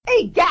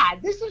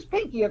Egad, this is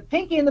Pinky of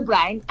Pinky and the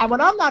Brain, and when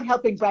I'm not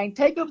helping Brain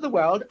take over the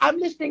world, I'm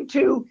listening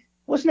to,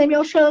 what's the name of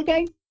your show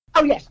again?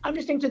 Oh yes, I'm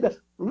listening to the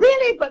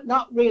Really But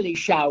Not Really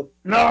show.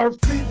 Nerve.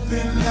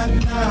 Sleeping at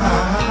night,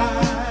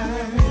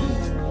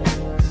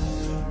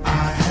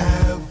 I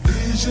have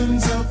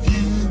visions of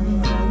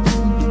you.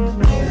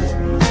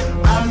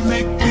 I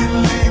make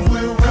believe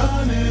we're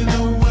running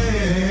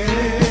away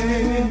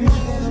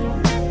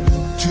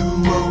to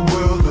a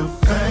world of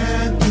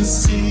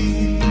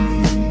fantasy.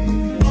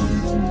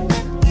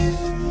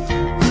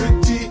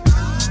 Pretty.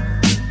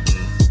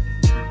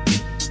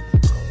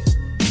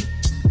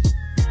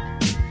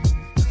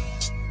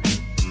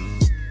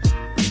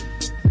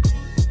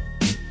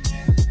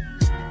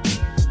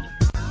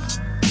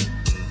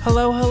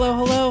 Hello, hello,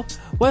 hello.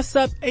 What's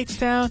up,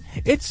 H-Town?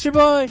 It's your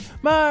boy,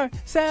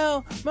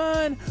 Marcel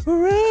Monroe.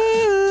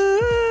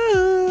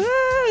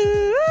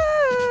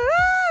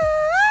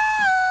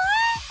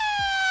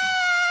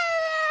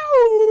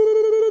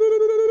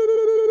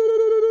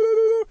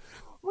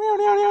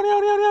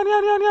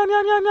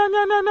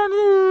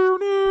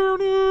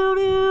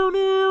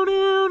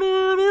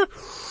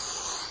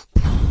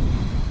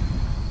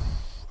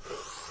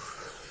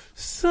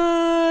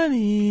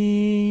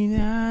 Sunny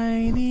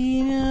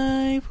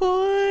 99.1.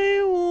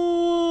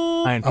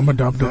 I'm gonna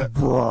dump that.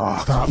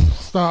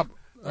 Stop.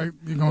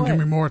 You're gonna give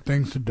me more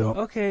things to dump.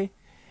 Okay.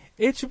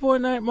 It's your boy,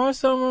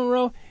 Marcel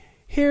Monroe,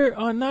 here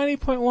on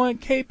 90.1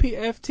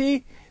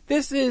 KPFT.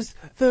 This is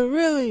the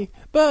Really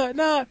But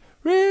Not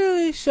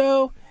Really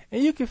show,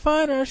 and you can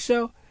find our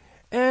show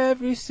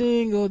every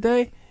single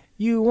day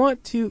you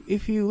want to.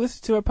 If you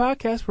listen to our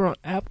podcast, we're on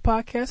Apple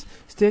Podcasts,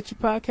 Stitcher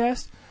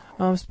Podcasts,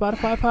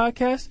 Spotify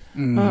Podcasts,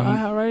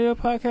 iHeartRadio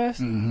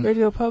Podcasts,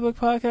 Radio Public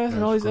Podcasts,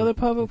 and all these other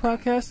public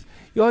podcasts.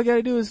 All you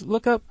gotta do is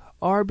look up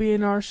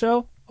RBNR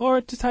show, or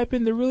to type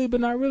in the Really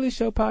But Not Really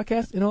show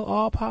podcast, and it'll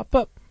all pop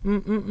up.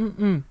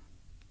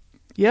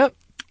 Yep.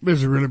 This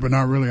is Really But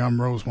Not Really.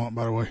 I'm Rosemont,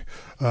 by the way.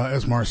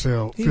 As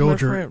Marcel. He's Filled my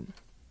your friend.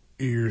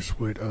 ears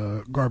with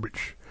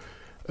garbage.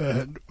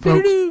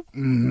 Folks,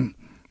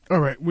 all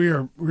right, we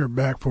are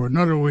back for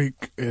another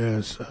week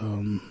as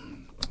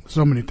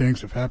so many things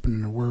have happened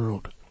in the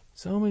world.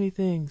 So many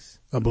things.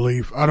 I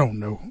believe. I don't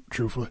know,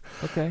 truthfully.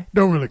 Okay.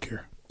 Don't really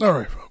care. All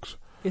right, folks.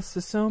 It's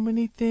the So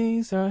Many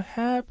Things Are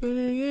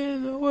Happening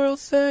in the World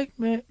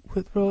segment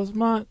with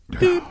Rosemont.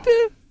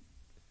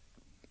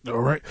 All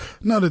right.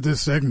 Now that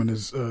this segment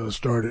is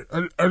started,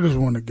 I just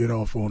want to get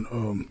off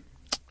on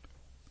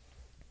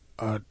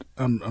I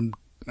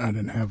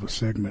didn't have a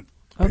segment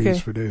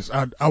piece for this.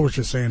 I was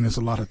just saying there's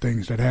a lot of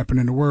things that happen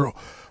in the world,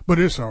 but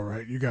it's all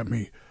right. You got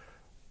me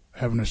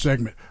having a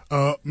segment.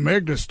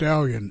 Meg Thee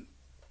Stallion.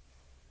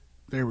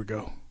 There we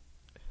go.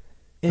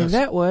 And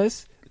that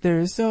was,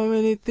 there's so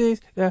many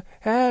things that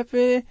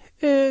happen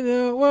in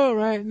the world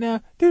right now.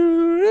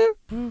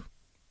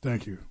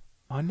 Thank you.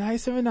 On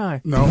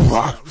 97.9. No,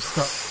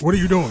 stop. What are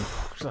you doing?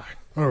 Sorry.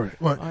 All right.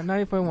 What? On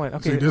 90.1.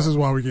 Okay. See, this is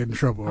why we get in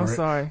trouble. I'm all right?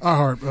 sorry.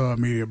 iHeart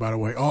Media, by the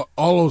way. All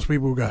those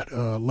people who got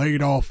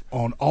laid off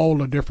on all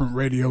the different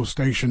radio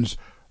stations,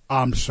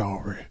 I'm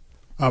sorry.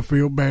 I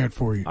feel bad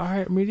for you.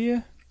 iHeart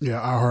Media? Yeah,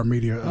 iHeart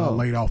Media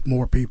laid off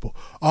more people.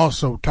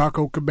 Also,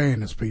 Taco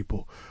Cabana's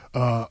people.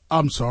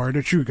 I'm sorry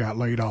that you got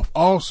laid off.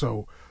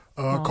 Also,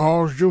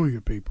 Carl's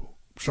Jr. people.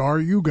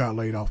 Sorry you got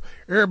laid off.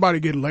 Everybody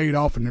getting laid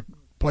off and the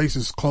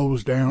places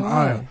closed down.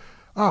 Why?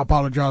 I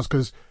apologize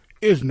because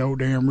it's no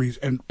damn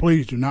reason. And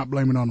please do not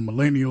blame it on the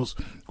millennials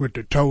with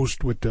the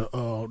toast with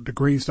the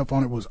green stuff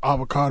on it was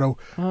avocado.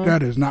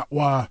 That is not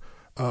why.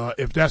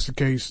 If that's the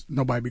case,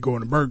 nobody be going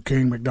to Burger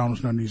King,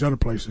 McDonald's, none of these other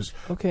places.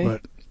 Okay.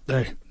 But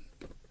hey.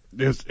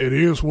 It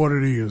is what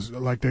it is,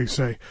 like they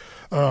say.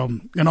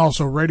 And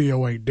also,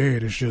 radio ain't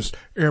dead. It's just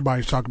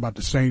everybody's talking about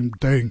the same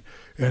thing.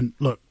 And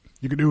look,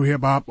 you can do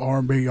hip-hop,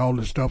 R&B, all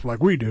this stuff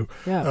like we do.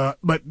 Yeah.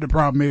 But the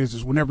problem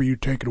is whenever you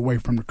take it away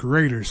from the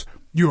creators,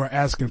 you are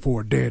asking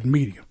for a dead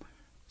medium.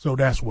 So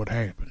that's what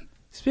happened.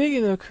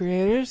 Speaking of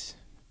creators,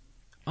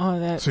 on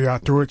that. See, I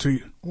threw it to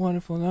you.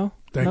 Wonderful, no?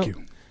 Thank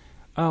you.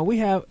 We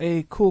have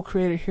a cool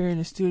creator here in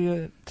the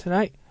studio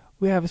tonight.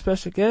 We have a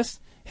special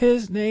guest.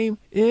 His name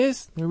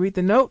is, let me read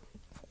the note.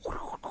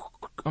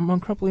 I'm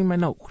uncrumpling my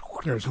note.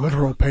 There's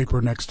literal paper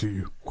next to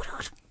you.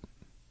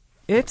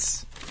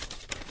 It's...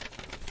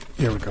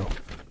 Here we go.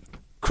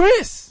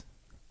 Chris!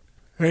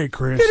 Hey,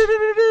 Chris.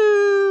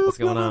 What's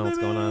going on? What's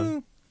going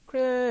on?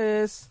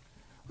 Chris.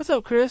 What's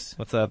up, Chris?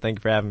 What's up? Thank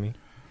you for having me.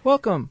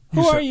 Welcome.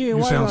 Who are you and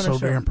You why are you sound on so the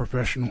show? damn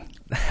professional.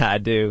 I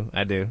do.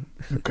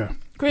 Okay.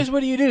 Chris,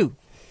 what do you do?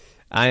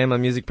 I am a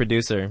music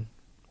producer.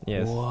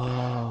 Yes.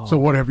 Whoa. So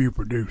what have you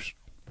produced?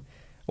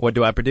 What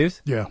do I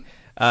produce? Yeah.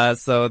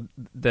 So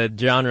the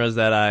genres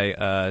that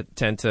I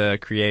tend to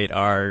create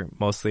are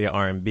mostly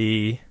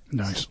R&B,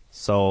 Nice.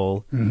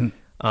 soul,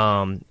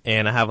 Mm-hmm.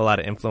 and I have a lot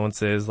of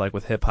influences like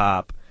with hip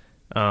hop,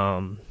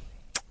 and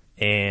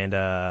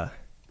So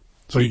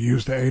you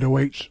use the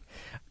 808s?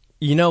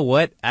 you know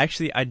what?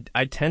 Actually,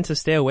 I tend to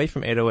stay away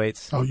from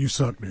 808s. Oh, you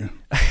suck, man.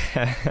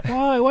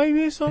 Why? Why are you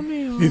being so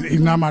mean? He's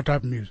not my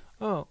type of music.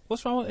 Oh,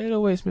 what's wrong with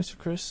 808s, Mr.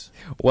 Chris?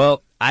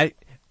 Well,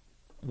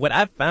 what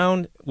I've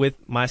found with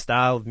my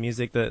style of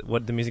music, the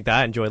music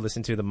that I enjoy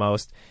listening to the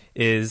most,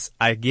 is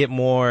I get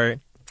more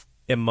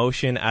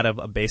emotion out of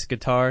a bass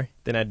guitar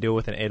than I do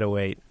with an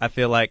 808. I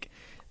feel like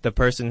the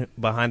person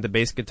behind the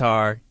bass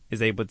guitar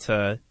is able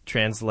to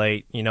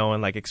translate,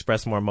 and like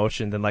express more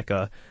emotion than like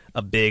a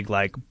big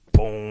like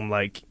boom,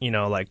 like,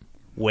 like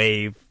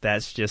wave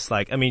that's just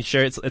like, I mean,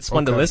 sure, it's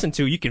fun to listen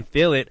to, you can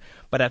feel it,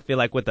 but I feel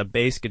like with a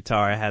bass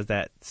guitar it has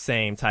that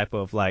same type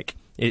of like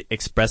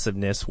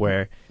expressiveness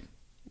where,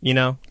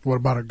 What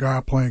about a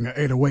guy playing an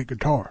 808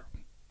 guitar?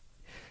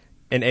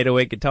 An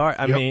 808 guitar?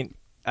 I mean,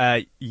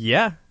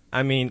 yeah.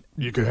 I mean,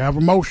 you could have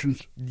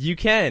emotions. You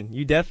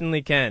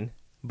definitely can.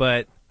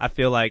 But I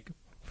feel like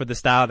for the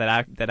style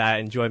that I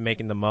enjoy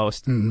making the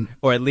most,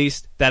 or at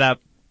least that I'm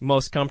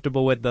most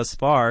comfortable with thus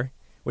far,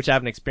 which I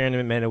haven't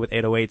experimented with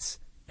 808s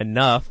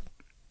enough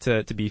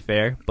to be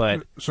fair,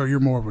 but so you're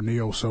more of a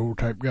neo soul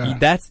type guy.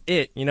 That's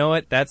it. You know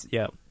what?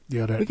 Yeah.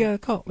 That. We got a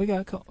call.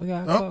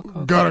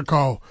 Got a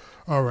call.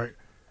 All right,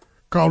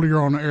 caller,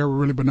 you're on the air.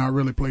 Really, but not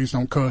really. Please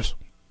don't cuss.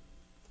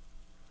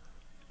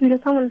 Yes,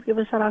 I want to give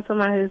a shout out to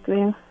my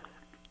husband.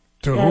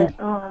 To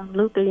who?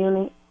 Luther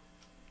Unit.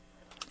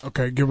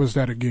 Okay, give us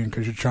that again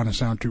because you're trying to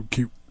sound too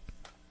cute.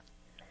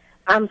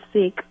 I'm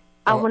sick.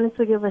 I wanted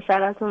to give a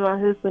shout out to my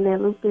husband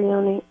at Luther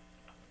Unit.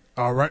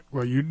 All right,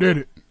 well, you did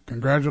it.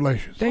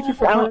 Congratulations. Thank you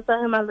for I want to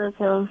tell him I love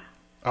him.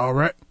 All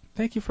right.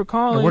 Thank you for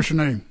calling. Now, what's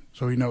your name?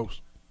 So he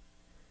knows.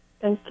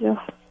 Thank you.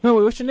 No,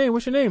 wait, what's your name?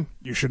 What's your name?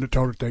 You shouldn't have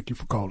told her thank you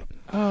for calling.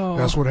 Oh.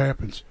 That's what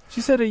happens.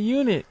 She said a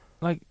unit.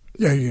 Like.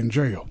 Yeah, he in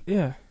jail.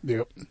 Yeah.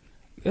 Yep.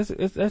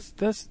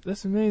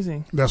 That's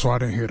amazing. That's why I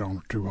didn't hit on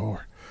her too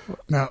hard.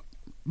 Now,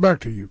 back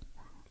to you.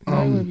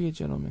 I want to be a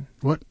gentleman.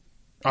 What?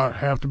 I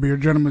have to be a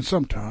gentleman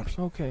sometimes.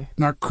 Okay.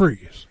 Now,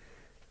 Chris.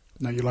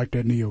 Now, you like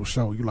that neo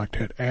soul. You like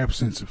that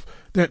absence of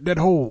that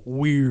whole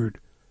weird.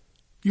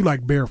 You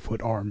like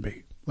barefoot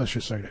R&B. Let's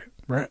just say that,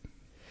 right?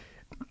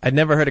 I'd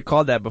never heard it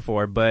called that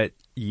before, but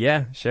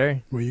yeah,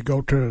 sure. Well, you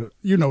go to,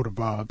 the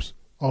vibes.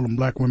 All them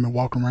black women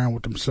walking around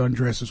with them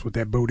sundresses with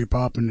that booty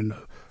popping and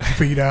the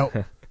feet out.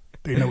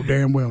 They know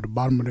damn well the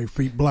bottom of their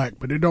feet black,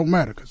 but it don't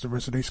matter because the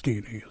rest of their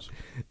skin is.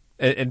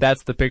 And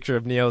that's the picture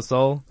of neo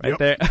soul right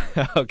there?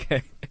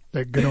 Okay.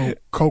 That good old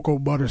cocoa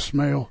butter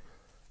smell.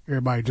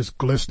 Everybody just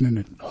glistening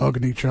and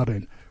hugging each other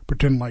and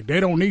pretending like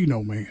they don't need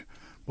no man.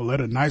 Well,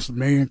 let a nice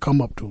man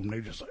come up to them. They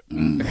just like,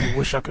 I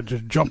wish I could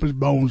just jump his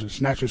bones and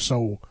snatch his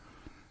soul.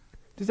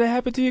 Does that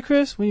happen to you,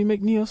 Chris, when you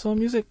make neo soul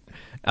music?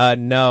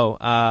 No.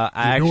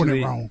 You're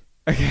doing it wrong.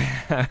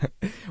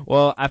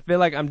 Well, I feel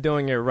like I'm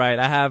doing it right.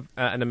 I have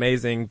an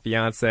amazing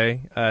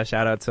fiance.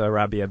 Shout out to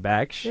Rabia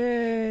Baksh,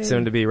 Yay.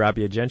 soon to be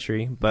Rabia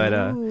Gentry. But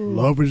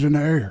love is in the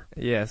air.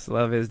 Yes,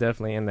 love is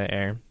definitely in the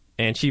air,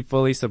 and she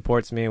fully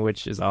supports me,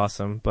 which is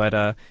awesome.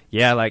 But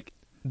yeah, like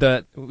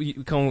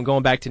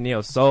going back to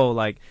neo soul,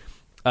 like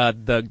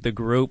the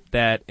group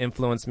that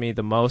influenced me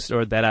the most,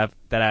 or that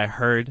I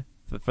heard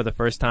for the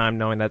first time,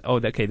 knowing that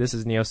this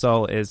is neo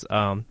soul, is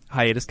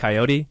Hiatus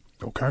Coyote.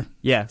 Okay.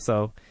 Yeah,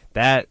 so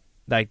that.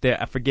 Like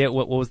I forget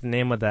what was the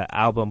name of the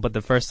album, but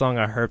the first song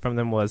I heard from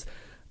them was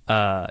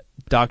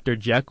Dr.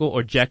 Jekyll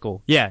or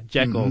Jekyll. Yeah,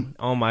 Jekyll. Mm-hmm.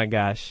 Oh my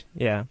gosh.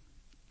 Yeah.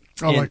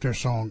 I like their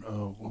song.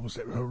 What was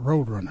it?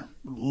 Roadrunner.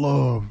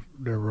 Love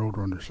their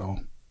Roadrunner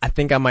song. I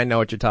think I might know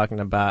what you're talking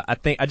about.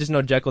 I just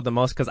know Jekyll the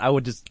most because I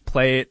would just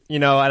play it.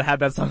 I'd have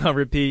that song on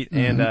repeat,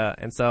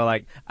 and so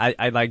like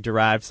I like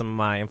derived some of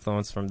my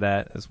influence from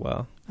that as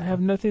well. I have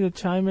nothing to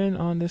chime in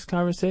on this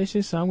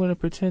conversation, so I'm going to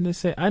pretend to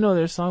say I know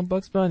their song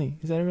Bugs Bunny.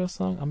 Is that a real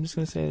song? I'm just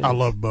going to say it. I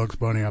love Bugs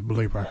Bunny. I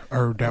believe I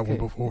heard that one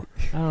before.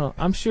 I don't know.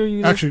 I'm sure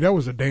you. Actually, that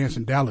was a dance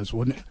in Dallas,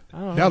 wasn't it? I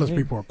don't Dallas know,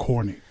 people are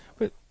corny.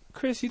 But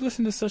Chris, you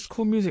listen to such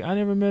cool music. I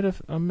never met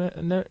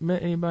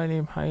anybody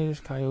named Hiatus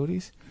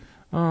Coyotes.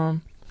 I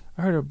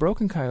heard of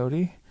Broken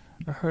Coyote.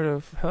 I heard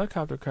of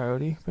Helicopter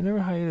Coyote, but never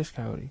Hiatus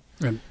Coyote.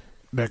 And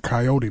that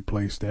Coyote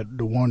place,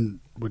 the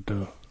one with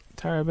the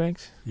Tyra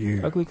Banks.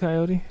 Yeah. Ugly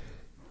Coyote.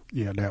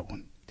 Yeah, that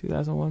one.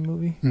 2001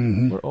 movie.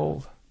 Mm-hmm. We're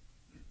old.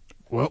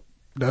 Well,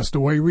 that's the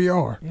way we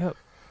are. Yep.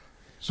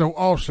 So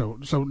also,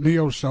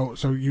 neo soul.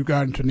 So you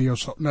got into neo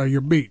soul. Now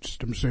your beats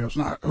themselves.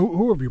 Now,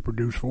 who have you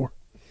produced for?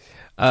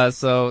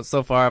 So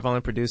far I've only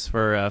produced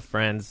for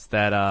friends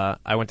that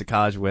I went to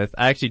college with.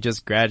 I actually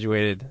just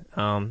graduated,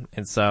 and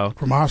so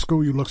from high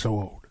school. You look so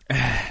old.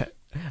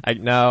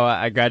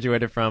 I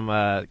graduated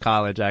from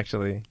college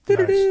actually.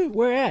 Nice.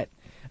 Where at?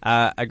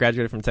 I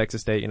graduated from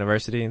Texas State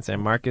University in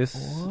San Marcos.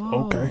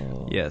 Whoa. Okay.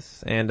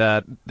 Yes, and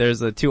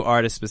there's two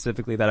artists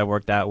specifically that I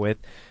worked out with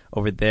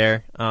over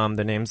there.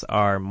 Their names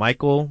are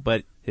Michael,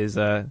 but his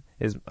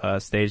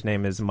stage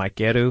name is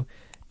Maikeru.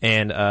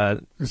 And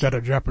is that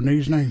a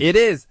Japanese name? It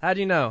is. How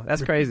do you know?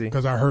 That's crazy.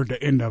 Because I heard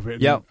the end of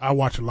it. Yep. I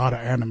watch a lot of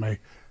anime.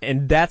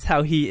 And that's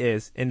how he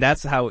is. And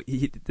that's how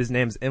his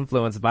name's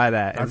influenced by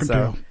that. I and can so,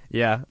 tell.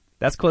 Yeah.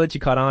 That's cool that you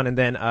caught on. And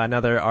then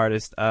another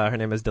artist, her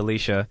name is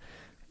Delisha.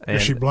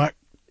 Is she black?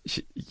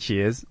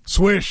 She is.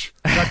 Swish.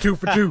 Got 2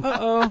 for 2.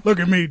 Uh-oh. Look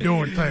at me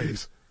doing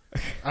things.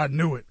 I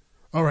knew it.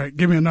 All right,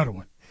 give me another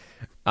one.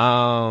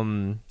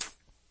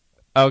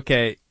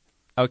 Okay.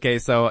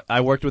 So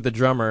I worked with a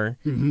drummer,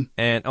 Mm-hmm.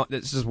 and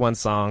it's just one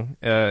song,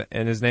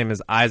 and his name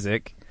is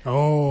Isaac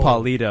Oh.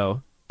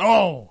 Paulito.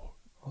 Oh.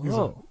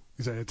 Oh.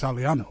 He's an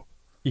Italiano.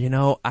 You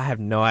know, I have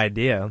no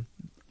idea.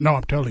 No,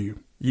 I'm telling you.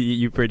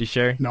 You pretty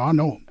sure? No, I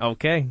know him.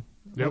 Okay.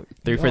 Yep.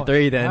 3 for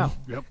 3 then. Wow.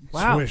 Yep.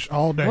 Wow. Swish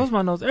all day.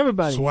 Rosemont knows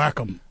everybody. Swack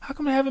 'em. How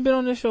come they haven't been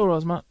on this show,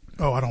 Rosemont?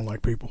 Oh, I don't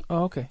like people.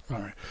 Oh, okay. All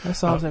right. That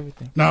solves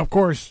everything. Now, of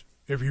course,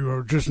 if you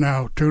are just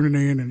now tuning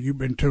in and you've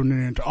been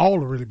tuning in to all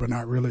the Really But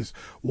Not Reallys,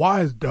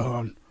 why is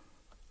Don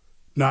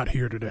not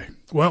here today?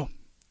 Well,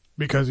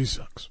 because he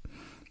sucks.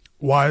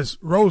 Why is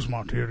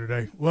Rosemont here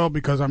today? Well,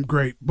 because I'm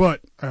great,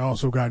 but I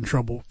also got in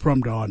trouble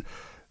from Don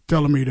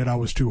telling me that I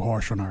was too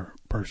harsh on our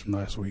person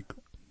last week.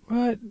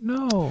 What?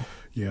 No.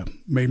 Yeah,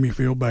 made me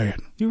feel bad.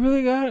 You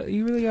really got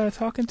a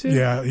talking to?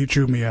 Yeah, he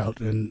chewed me out,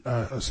 and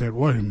I said,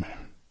 wait a minute,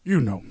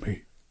 you know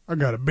me. I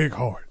got a big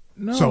heart.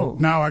 No. So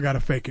now I got to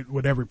fake it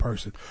with every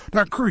person.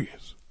 Now,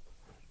 Chris,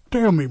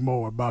 tell me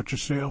more about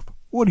yourself.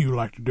 What do you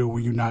like to do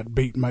when you're not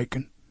beat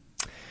making?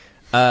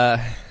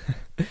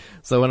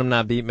 So when I'm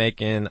not beat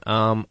making,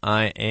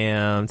 I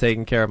am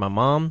taking care of my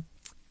mom,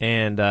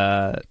 and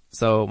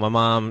so my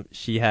mom,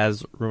 she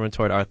has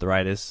rheumatoid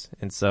arthritis,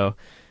 and so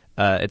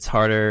it's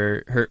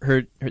harder.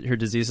 Her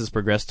disease has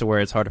progressed to where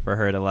it's harder for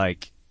her to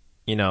like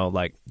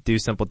do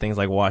simple things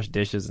like wash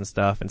dishes and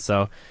stuff, and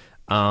so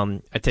I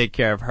take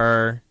care of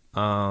her.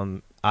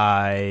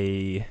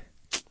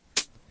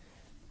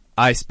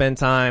 I spend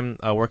time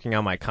working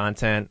on my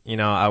content.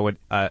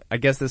 I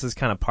guess this is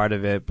kind of part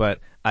of it, but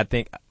I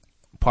think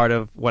part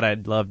of what I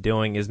love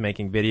doing is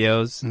making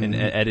videos and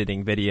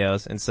editing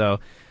videos. And so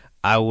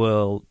I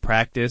will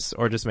practice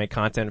or just make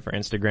content for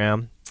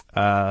Instagram.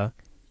 I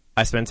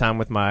spend time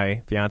with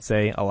my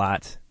fiance a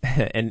lot,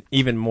 and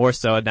even more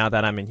so now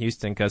that I'm in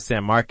Houston, because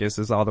San Marcos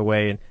is all the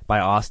way by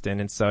Austin.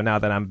 And so now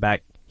that I'm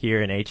back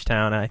here in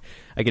H-Town, I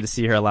get to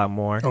see her a lot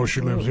more. Oh,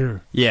 she lives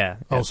here. Yeah.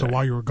 Oh, so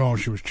while you were gone,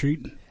 she was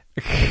cheating?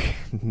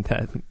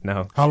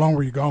 No. How long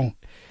were you gone?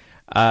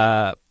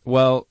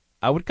 Well,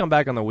 I would come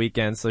back on the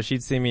weekend, so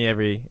she'd see me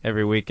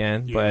every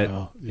weekend.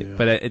 Yeah.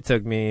 But it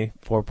took me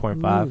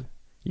 4.5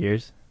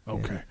 years.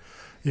 Okay.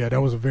 Yeah,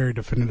 that was a very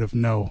definitive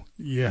no.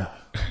 Yeah.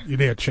 You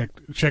did check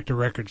the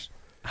records.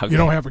 Okay. You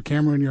don't have a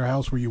camera in your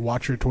house where you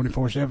watch her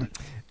 24/7?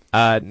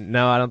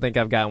 No, I don't think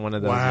I've got one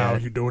of those Wow,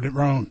 yet. you're doing it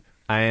wrong.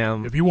 I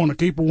am. If you want to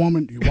keep a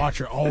woman, you watch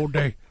her all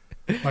day,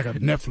 like a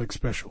Netflix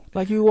special.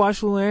 Like you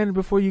watched Luann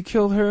before you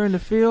killed her in the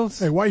fields?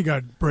 Hey, why you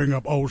got to bring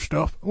up old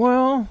stuff?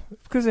 Well,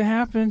 because it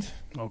happened.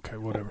 Okay,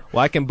 whatever.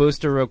 Well, I can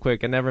boost her real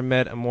quick. I never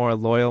met a more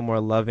loyal, more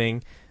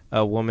loving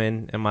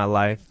woman in my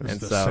life. That's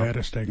and the so,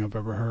 saddest thing I've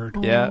ever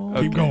heard. yeah. Oh.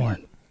 Okay. Keep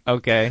going.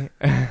 Okay.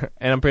 And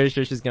I'm pretty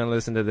sure she's going to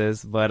listen to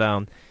this.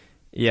 But,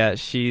 yeah,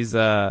 she's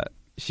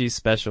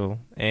special.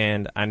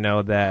 And I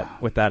know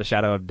that without a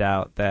shadow of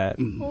doubt that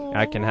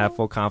I can have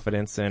full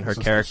confidence in her This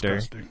is character.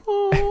 disgusting.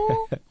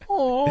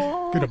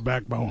 Oh. Get a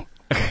backbone.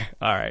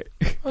 All right.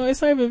 Oh,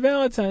 it's not even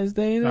Valentine's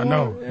Day. You know I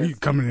know. what? You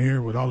come in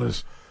here with all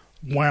this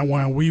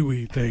wah wee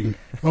wee thing.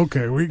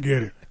 Okay, we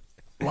get it.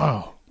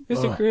 Wow.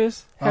 Mr.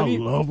 Chris, I have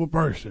you love a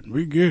person.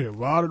 We get it.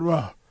 Wow,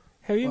 wow.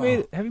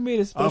 made a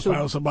I special?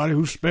 found somebody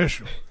who's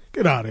special.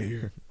 Get out of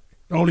here.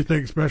 The only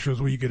thing special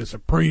is when you get a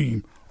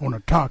Supreme on a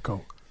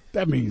taco.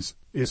 That means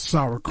it's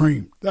sour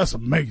cream. That's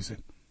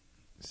amazing.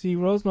 See,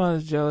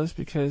 Rosemont is jealous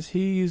because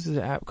he uses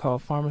an app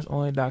called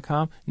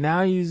FarmersOnly.com.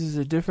 Now he uses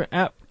a different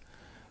app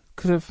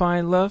to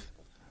find love.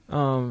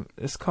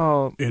 It's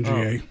called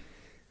NGA.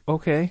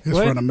 Okay. It's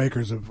What? from the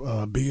makers of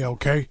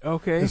BLK.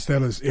 Okay.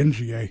 Instead it's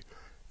NGA.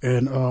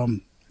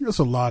 And there's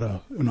a lot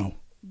of,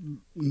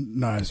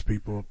 nice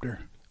people up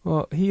there.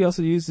 Well, he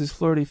also uses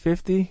Flirty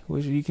 50,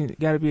 which you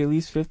got to be at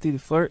least 50 to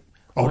flirt.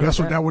 Oh, Like that's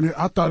what that one is?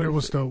 I thought it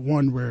was the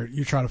one where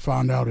you try to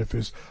find out if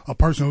it's a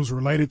person who's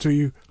related to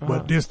you,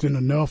 but distant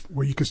enough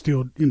where you can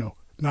still,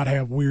 not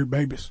have weird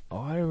babies. Oh,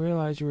 I didn't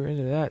realize you were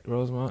into that,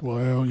 Rosemont.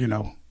 Well, You're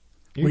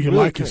when you real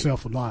like country.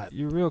 yourself a lot.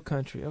 You're real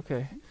country.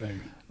 Okay. Hey,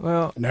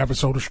 Well, never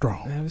so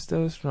strong. I was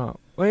still strong.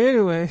 Well,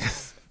 anyway,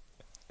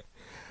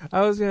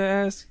 I was going to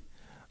ask,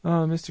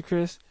 Mr.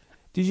 Chris,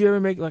 did you ever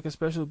make like a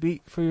special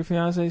beat for your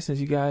fiance since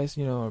you guys,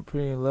 are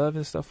pretty in love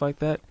and stuff like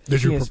that?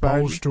 Did She you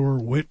inspired propose to her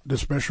with the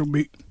special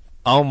beat?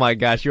 Oh my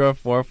gosh, you're a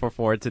 4 for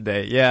 4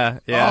 today. Yeah.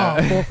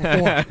 Oh, 4 for 4.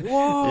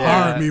 Whoa.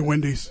 Yeah. Hire me,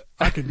 Wendy's.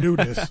 I can do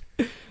this.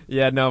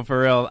 Yeah, no,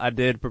 for real. I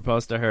did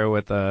propose to her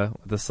with a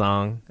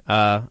song.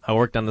 I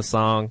worked on the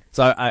song.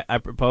 So I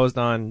proposed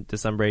on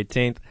December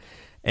 18th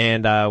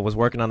and was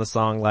working on the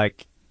song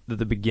like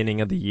the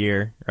beginning of the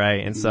year,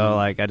 right? And so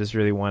like I just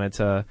really wanted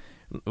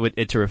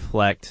it to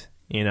reflect,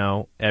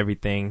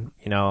 everything,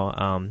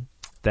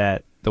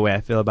 that the way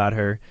I feel about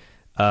her.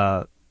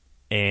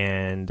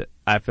 And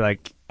I feel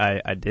like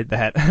I did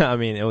that. I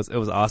mean, it was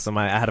awesome.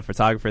 I had a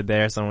photographer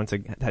there, someone to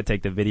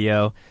take the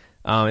video.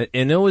 And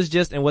it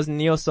wasn't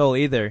neo soul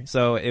either.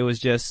 So it was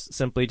just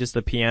simply just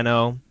the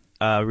piano,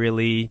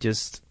 really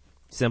just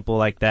simple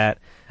like that.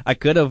 I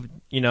could have,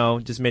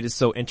 just made it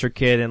so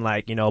intricate and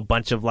like, a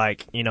bunch of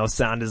like,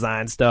 sound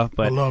design stuff.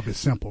 But love is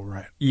simple,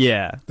 right?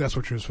 Yeah. That's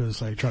what you were supposed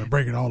to say. Try to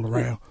break it all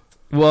around.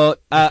 Well,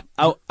 I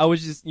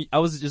was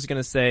just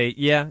gonna say,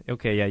 yeah,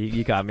 okay, yeah,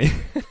 you got me.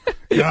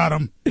 Got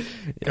him.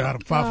 5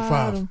 for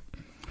 5.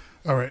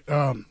 All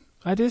right.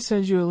 I did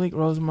send you a link,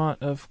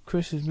 Rosemont, of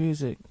Chris's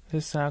music,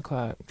 his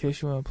SoundCloud, in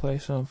case you want to play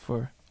some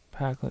for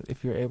Packlet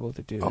if you're able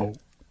to do that.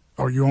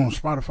 Are you on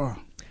Spotify?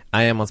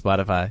 I am on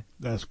Spotify.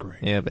 That's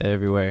great. Yep,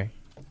 everywhere.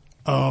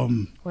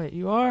 Wait,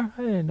 you are?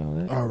 I didn't know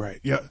that. All right.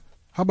 Yeah.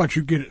 How about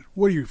you get it?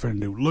 What are you finna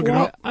do? Look it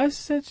up? I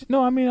sent you.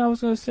 No, I mean, I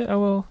was going to say,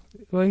 well,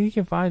 he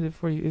can find it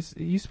for you.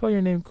 You spell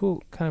your name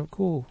kind of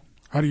cool.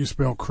 How do you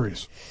spell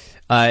Chris?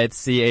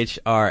 It's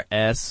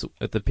CHRS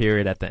with a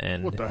period at the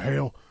end. What the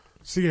hell?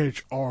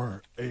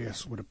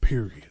 CHRS with a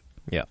period.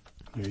 Yeah.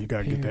 Yeah, you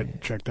got to get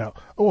that checked out.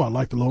 Oh, I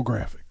like the low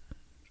graphic.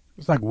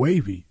 It's like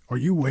wavy. Are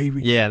you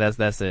wavy? Yeah,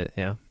 that's it.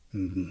 Yeah.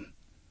 Mm-hmm.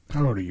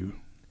 How old are you?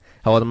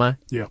 How old am I?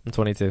 Yeah. I'm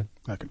 22.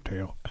 I can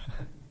tell.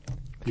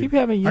 Keep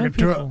having young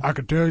people. I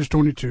could tell he's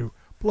 22.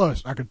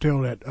 Plus, I could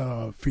tell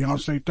that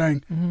fiance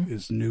thing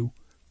is new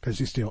because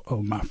he's still,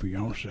 my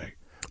fiance.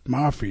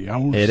 My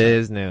fiance. It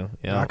is new.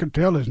 Yeah. I can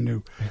tell it's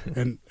new.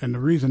 and the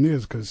reason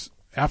is because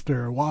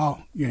after a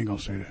while, you ain't going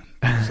to say that.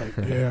 It's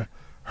like, yeah,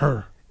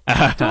 her.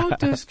 Don't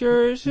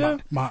discourage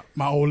him. My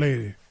old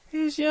lady.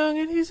 He's young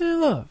and he's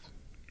in love.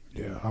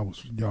 Yeah, I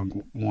was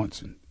young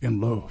once and in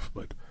love,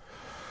 but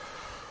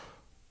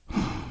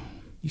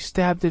you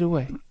stabbed it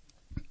away.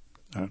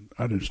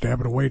 I didn't stab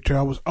it away till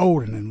I was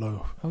old and in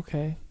love.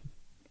 Okay.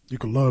 You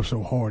can love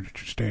so hard that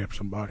you stab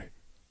somebody.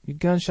 You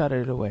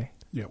gunshotted it away.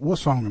 Yeah. What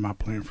song am I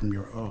playing from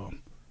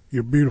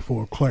your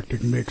beautiful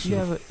eclectic mix? You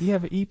have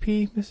an EP,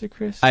 Mr.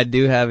 Chris? I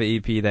do have an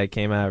EP that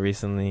came out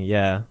recently.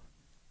 Yeah.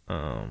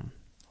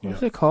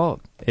 What's it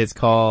called? It's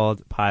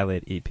called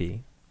Pilot EP.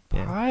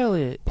 Yeah.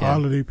 Pilot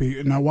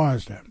EP. Now, why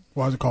is that?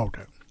 Why is it called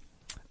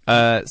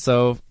that?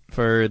 So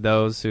for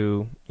those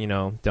who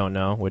don't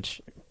know,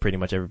 which pretty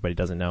much everybody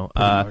doesn't know.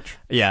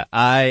 Yeah,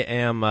 I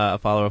am a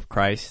follower of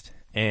Christ,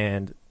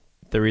 and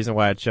the reason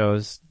why I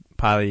chose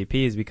Pilot EP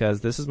is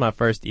because this is my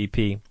first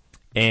EP,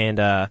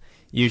 and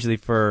usually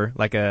for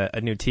like a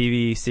new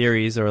TV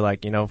series or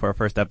like for a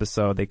first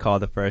episode, they call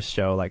the first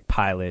show like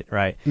Pilot,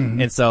 right?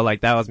 Mm-hmm. And so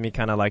like that was me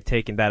kind of like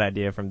taking that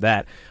idea from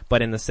that,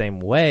 but in the same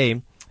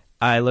way,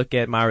 I look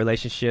at my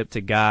relationship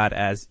to God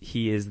as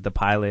He is the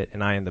pilot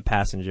and I am the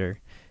passenger.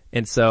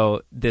 And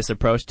so this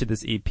approach to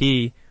this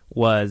EP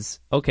was,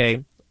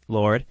 okay,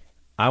 Lord,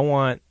 I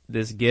want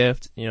this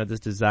gift,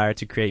 this desire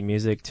to create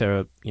music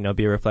to,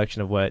 be a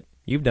reflection of what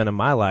you've done in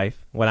my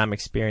life, what I'm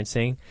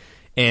experiencing.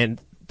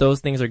 And those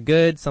things are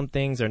good. Some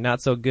things are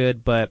not so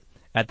good. But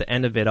at the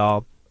end of it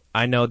all,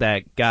 I know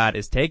that God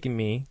is taking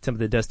me to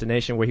the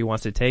destination where He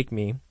wants to take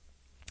me.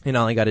 And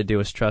all I got to do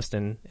is trust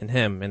in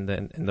Him and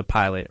the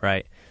pilot,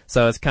 right?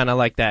 So it's kind of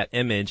like that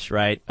image,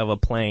 right, of a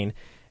plane,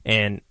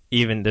 and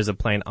even there's a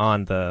plane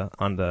on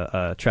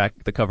the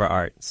track, the cover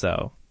art.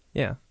 So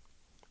yeah,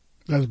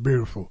 that's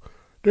beautiful.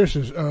 This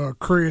is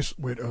Chris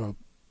with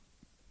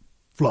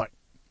Flight.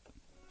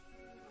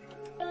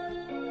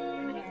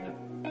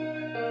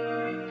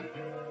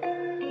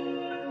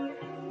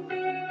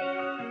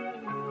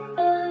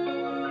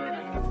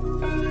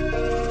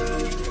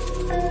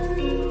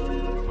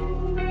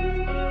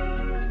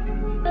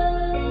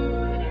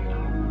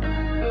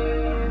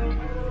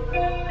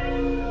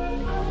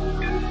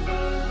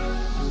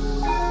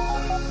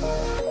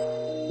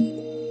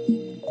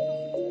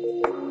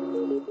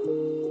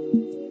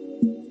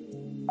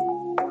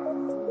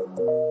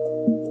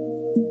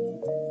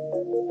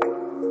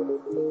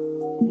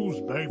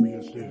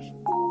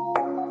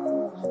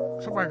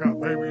 Somebody got a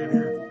baby in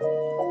here.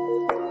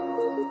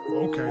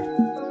 Okay.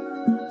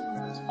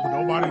 But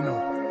nobody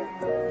knows.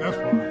 That's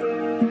fine.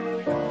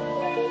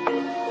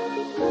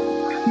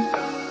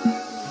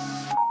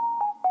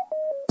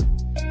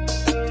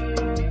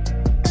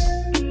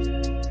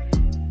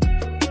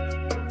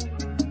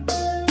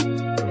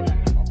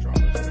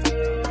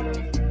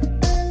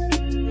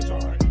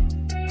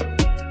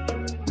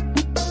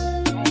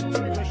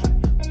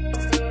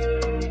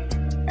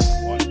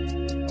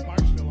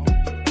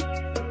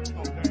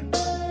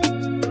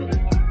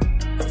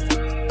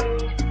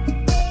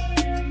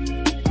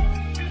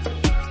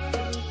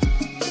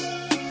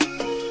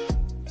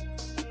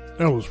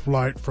 That was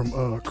Flight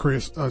from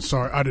Chris.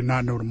 Sorry, I did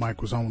not know the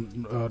mic was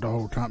on the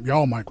whole time.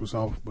 Y'all mic was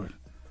off, but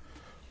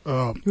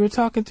you were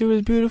talking through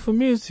his beautiful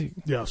music.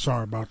 Yeah,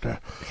 sorry about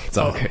that. It's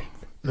okay.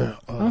 Yeah,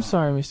 I'm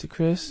sorry, Mr.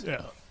 Chris.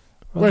 Yeah.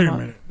 Wait a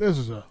minute. This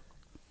is a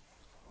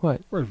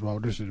what? First of all,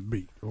 this is a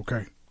beat,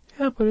 okay?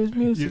 Yeah, but his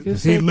music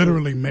is he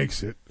literally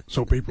makes it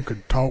so people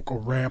can talk or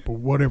rap or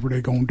whatever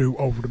they're gonna do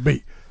over the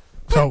beat.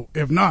 So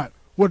if not,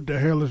 what the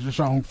hell is the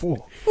song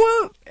for?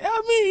 Well,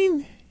 I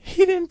mean,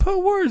 he didn't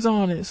put words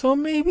on it, so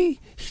maybe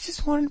he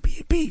just wanted to be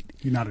a beat.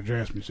 You're not a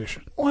jazz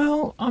musician.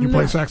 Well, I'm You not.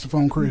 play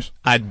saxophone, Chris?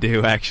 I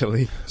do,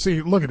 actually. See,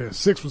 look at this.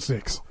 6 for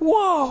 6.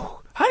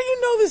 Whoa! How do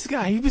you know this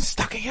guy? You've been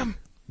stalking him.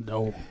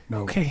 No.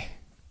 Okay.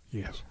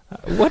 Yes.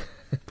 What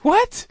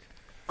What?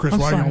 Chris, I'm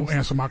why sorry. you don't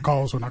answer my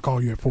calls when I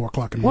call you at 4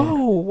 o'clock in the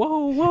morning?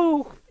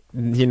 Whoa.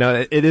 You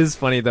know, it is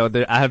funny though.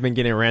 I have been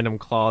getting random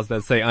calls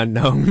that say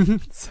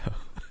unknown. So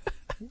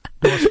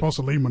Do I supposed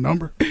to leave my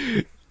number?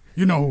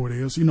 You know who it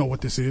is. You know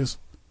what this is.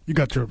 You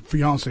got your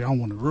fiance. I don't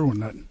want to ruin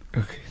nothing.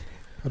 okay.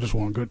 I just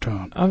want a good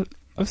time.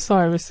 I'm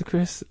sorry, Mr.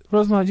 Chris.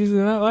 Rosemont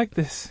usually not like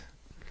this.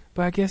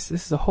 But I guess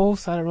this is a whole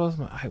side of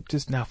Rosemont I'm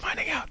just now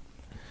finding out.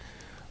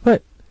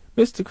 But,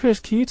 Mr. Chris,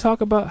 can you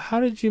talk about how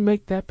did you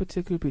make that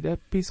particular beat? That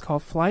piece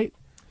called Flight?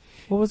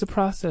 What was the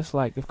process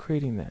like of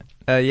creating that?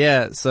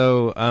 Yeah.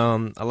 So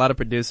a lot of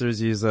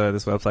producers use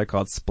this website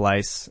called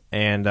Splice,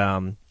 and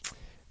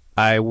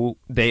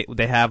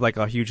they have like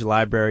a huge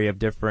library of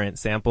different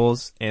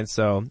samples, and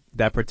so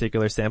that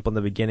particular sample in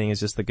the beginning is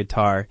just the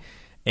guitar,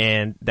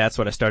 and that's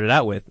what I started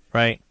out with,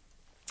 right?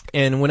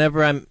 And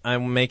whenever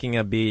I'm making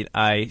a beat,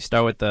 I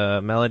start with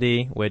the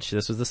melody, which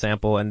this was the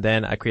sample, and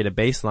then I create a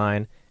bass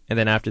line, and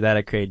then after that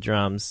I create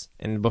drums.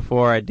 And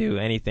before I do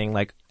anything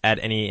like add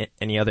any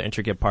other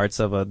intricate parts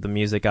of the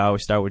music, I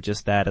always start with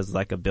just that as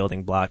like a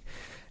building block.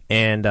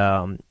 And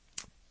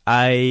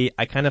I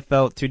kind of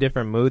felt two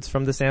different moods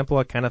from the sample.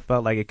 I kind of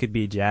felt like it could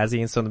be jazzy,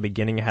 and so in the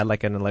beginning I had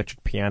like an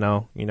electric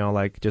piano, you know,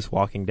 like just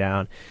walking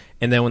down.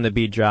 And then when the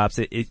beat drops,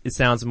 it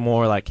sounds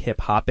more like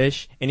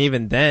hip-hop-ish. And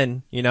even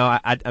then, you know,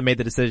 I made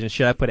the decision,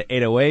 should I put an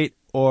 808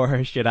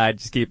 or should I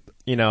just keep,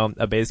 you know,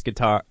 a bass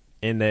guitar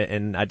in there?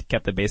 And I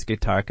kept the bass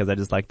guitar because I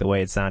just liked the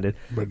way it sounded.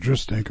 But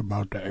just think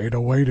about the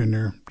 808 in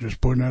there.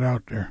 Just putting that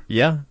out there.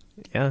 Yeah.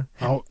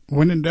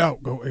 When in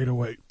doubt, go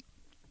 808.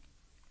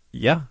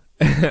 Yeah.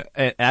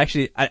 And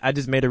actually, I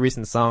just made a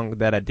recent song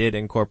that I did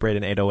incorporate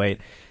an 808,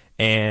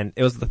 and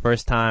it was the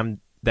first time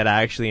that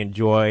I actually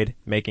enjoyed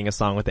making a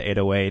song with the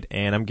 808,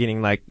 and I'm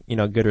getting like, you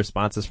know, good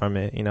responses from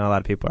it. You know, a lot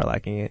of people are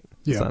liking it.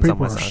 Yeah, So it's on people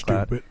my are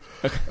SoundCloud.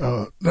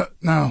 stupid.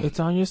 Now, It's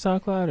on your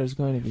SoundCloud or it's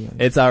going to be on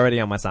It's already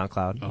on my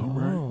SoundCloud. all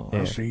right,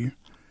 Yeah. I see you.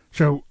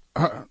 So,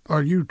 are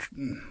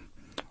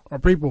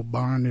people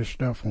buying this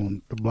stuff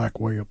on the black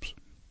webs?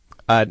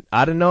 I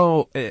don't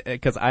know,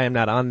 because I am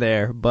not on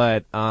there,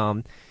 but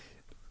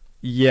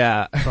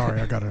yeah. Sorry,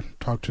 I gotta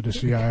talk to the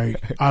CIA.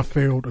 I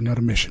failed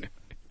another mission.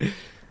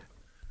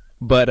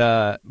 But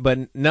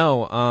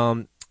no,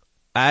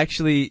 I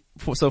actually,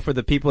 for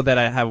the people that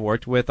I have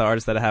worked with, the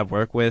artists that I have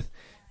worked with,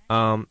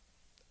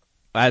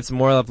 it's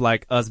more of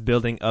like us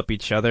building up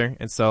each other.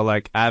 And so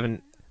like I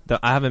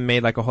haven't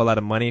made like a whole lot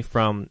of money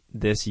from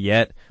this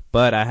yet,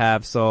 but I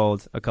have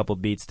sold a couple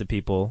beats to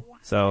people.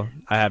 So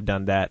I have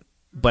done that.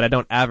 But I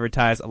don't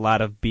advertise a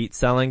lot of beat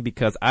selling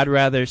because I'd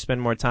rather spend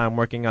more time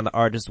working on the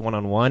artist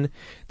one-on-one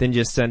than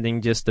just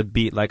sending just a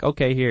beat like,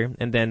 okay, here,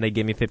 and then they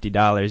give me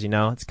 $50, you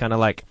know? It's kind of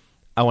like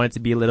I want it to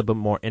be a little bit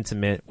more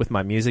intimate with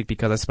my music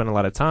because I spend a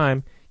lot of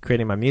time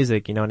creating my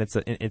music, you know, and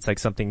it's like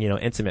something, you know,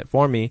 intimate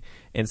for me.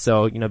 And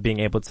so, you know, being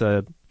able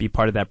to be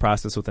part of that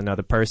process with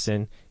another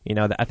person, you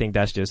know, I think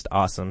that's just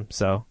awesome.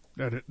 So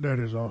That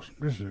is awesome.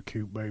 This is a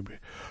cute baby.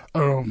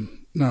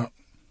 Now,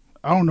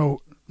 I don't know,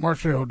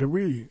 Marcel, did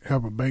we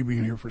have a baby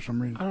in here for some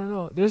reason? I don't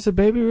know. There's a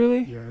baby,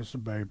 really? Yeah, it's a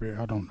baby.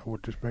 I don't know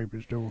what this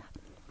baby's doing.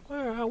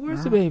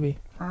 Where's the baby?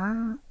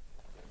 All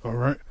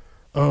right.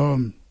 I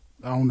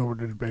don't know what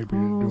this baby is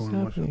Oh, what's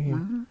doing.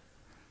 happening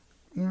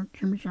here?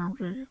 Jimmy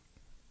Jones.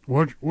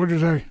 What'd you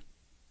say?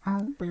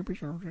 Oh, baby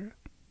Jones.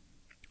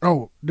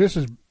 Oh, this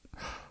is.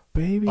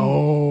 Baby?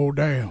 Oh,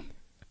 damn.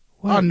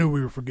 What? I knew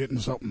we were forgetting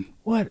something.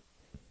 What?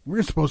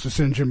 We're supposed to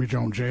send Jimmy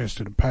Jones Jazz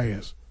to the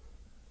past.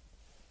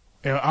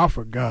 Yeah, I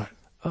forgot.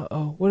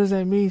 Uh-oh. What does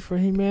that mean for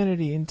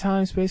humanity in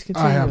time, space,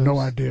 continuums? I have no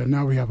idea.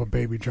 Now we have a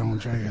baby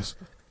Jones Jazz.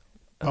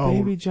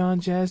 Baby John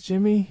Jazz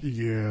Jimmy?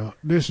 Yeah,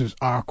 this is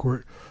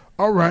awkward.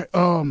 All right,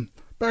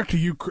 back to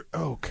you.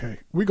 Okay,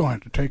 we're going to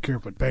have to take care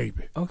of a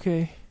baby.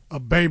 Okay. A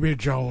baby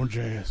Jones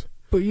Jazz.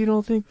 But you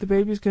don't think the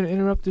baby's going to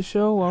interrupt the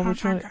show while we're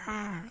trying to...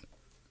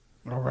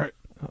 All right.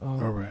 Uh-oh.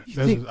 All right. You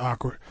This think- is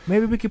awkward.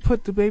 Maybe we could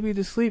put the baby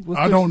to sleep with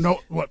I don't know.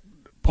 What?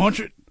 Punch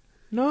it?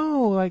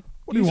 No, like,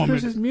 What do you use want me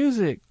Chris's to-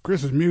 music.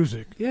 Chris's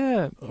music.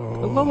 Yeah, a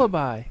Oh.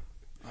 lullaby.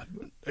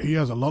 He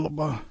has a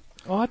lullaby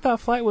Oh, I thought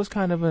Flight was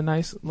kind of a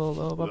nice little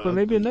lullaby, but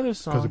maybe another because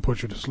song. it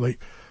puts you to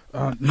sleep.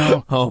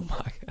 No. oh my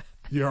God.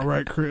 You're all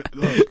right, Chris.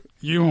 Look,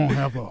 you don't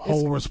have a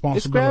whole responsibility.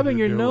 It's grabbing to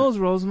your do nose, it.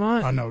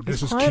 Rosemont. I know. This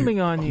it's is climbing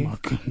cute. on Oh, you. my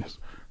goodness.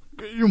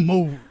 You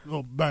move a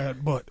little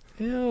bad, but.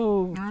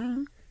 Ew.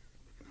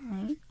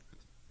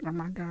 Oh,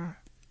 my God.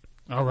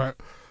 All right.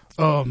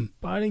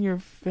 Biting your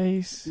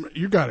face.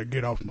 You got to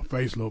get off my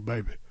face, little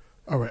baby.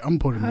 All right, I'm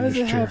putting How in does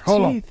this it chair. have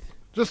Hold teeth? on.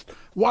 Just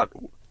what?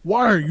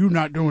 Why are you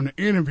not doing the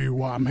interview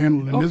while I'm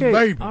handling this Okay,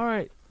 baby? all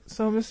right.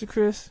 So, Mr.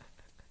 Chris,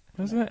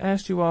 I was going to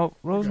ask you while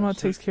Rosemont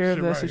sit- takes care of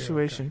sit that right here,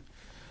 situation.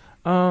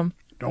 Don't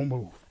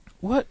move.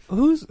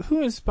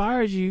 Who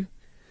inspired you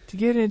to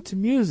get into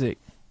music?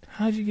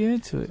 How'd you get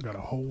into it? Got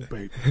a whole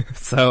baby.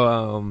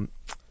 So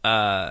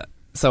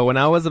so when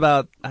I was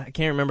about, I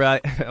can't remember,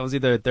 I was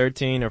either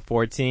 13 or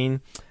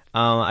 14.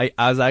 I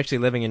was actually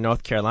living in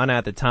North Carolina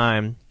at the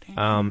time.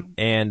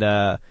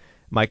 And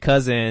my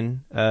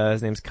cousin,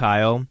 his name's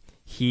Kyle,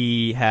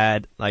 he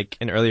had like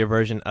an earlier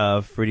version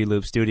of Fruity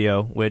Loop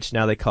Studio, which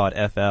now they call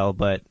it FL,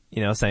 but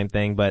same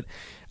thing. But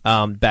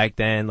back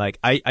then, like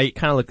I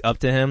kind of looked up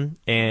to him,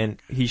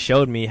 and he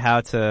showed me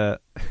how to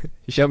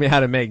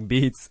make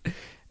beats.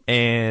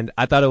 And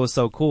I thought it was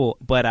so cool,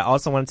 but I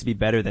also wanted to be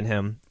better than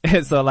him.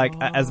 And so like,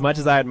 as much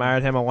as I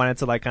admired him, I wanted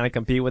to like kind of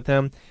compete with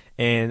him.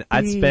 And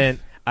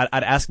I'd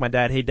ask my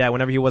dad, hey dad,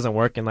 whenever he wasn't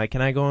working, like,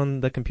 can I go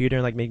on the computer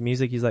and like make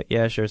music? He's like,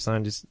 yeah, sure,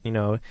 son. Just,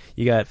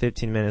 you got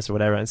 15 minutes or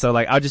whatever. And so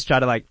like, I'll just try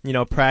to like,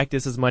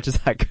 practice as much as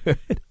I could.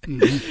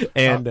 Mm-hmm.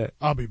 And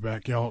I'll be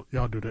back. Y'all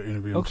do the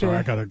interview. Okay. I'm sorry.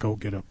 I gotta go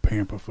get a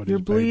pamper for this. You're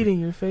bleeding.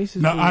 Baby. Your face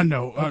is No, bleeding. I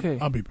know. Okay.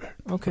 I'll be back.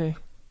 Okay.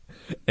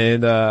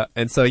 And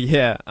so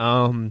yeah,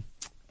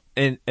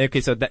 and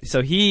okay,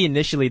 so he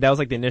initially, that was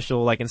like the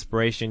initial like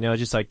inspiration,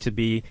 just like to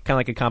be kind of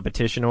like a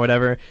competition or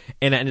whatever.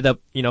 And I ended up,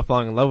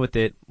 falling in love with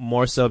it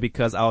more so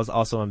because I was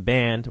also in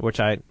band, which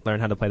I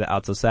learned how to play the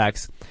alto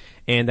sax.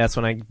 And that's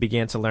when I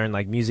began to learn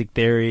like music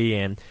theory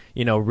and,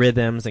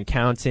 rhythms and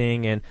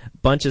counting and a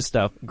bunch of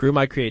stuff. Grew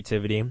my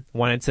creativity,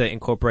 wanted to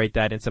incorporate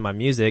that into my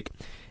music.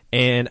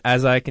 And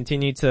as I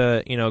continued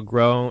to,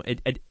 grow,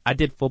 I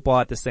did football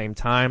at the same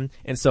time.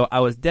 And so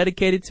I was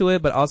dedicated to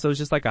it, but also it was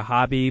just like a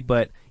hobby.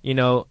 But,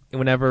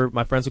 whenever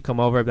my friends would come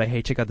over, I'd be like,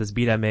 hey, check out this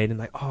beat I made. And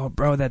like, oh,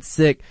 bro, that's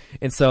sick.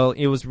 And so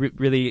it was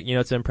really,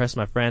 to impress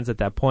my friends at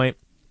that point.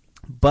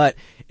 But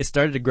it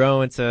started to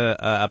grow into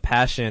a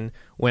passion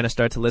when I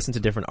started to listen to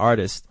different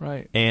artists.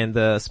 Right. And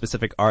the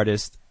specific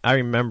artist, I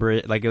remember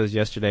it like it was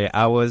yesterday.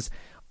 I was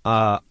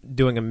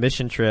doing a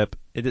mission trip.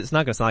 It's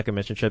not going to sound like a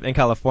mission trip in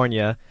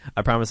California.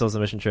 I promise it was a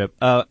mission trip.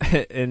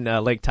 In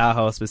Lake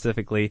Tahoe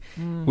specifically.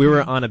 Mm-hmm. We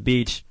were on a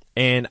beach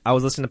and I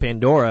was listening to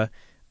Pandora.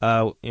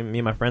 And me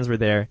and my friends were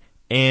there,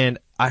 and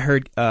I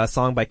heard a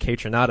song by K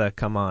Tronada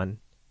come on.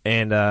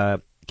 And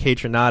K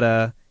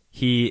Tronada,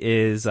 he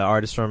is an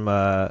artist from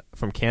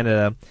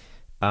Canada,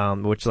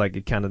 which like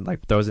it kind of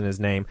like throws in his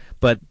name.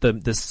 But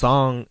the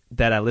song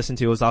that I listened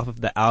to was off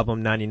of the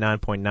album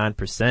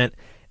 99.9%,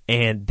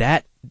 and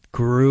that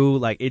grew,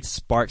 like it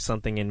sparked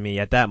something in me.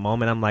 At that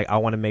moment, I'm like, I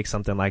want to make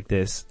something like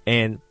this.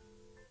 And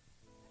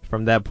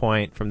from that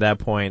point,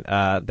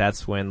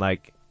 that's when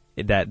like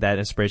that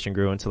inspiration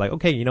grew into like,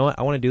 okay, you know what?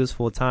 I want to do this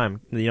full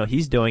time.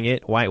 He's doing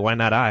it. Why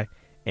not I?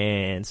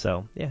 And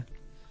so, yeah.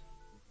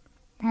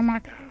 Oh my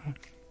God.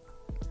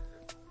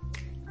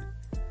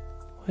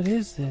 What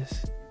is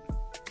this?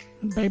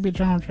 Baby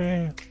John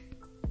Jazz.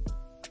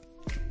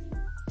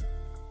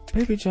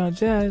 Baby John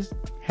Jazz?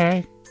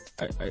 Hey.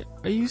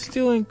 Are you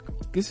stealing?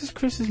 Is this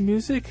Chris's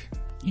music?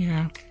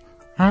 Yeah.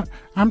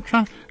 I'm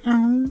trying.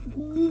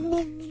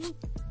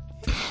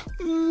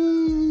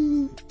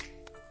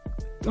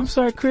 I'm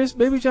sorry, Chris.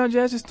 Baby John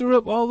Jazz just threw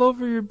up all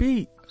over your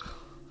beat.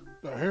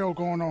 The hell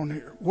going on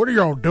here? What are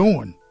y'all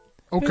doing?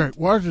 Okay,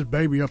 why is this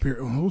baby up here?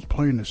 Who's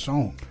playing this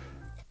song?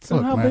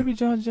 Somehow Look, Baby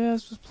John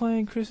Jazz was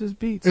playing Chris's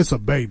beats. It's a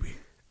baby.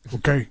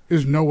 Okay?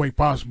 There's no way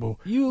possible.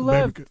 You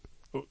left.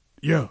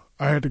 Yeah,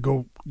 I had to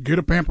go get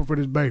a pamper for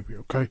this baby,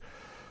 okay?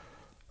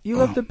 You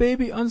left the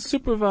baby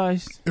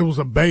unsupervised. It was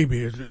a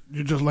baby.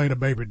 You just lay the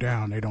baby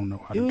down. They don't know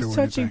how to do anything. It was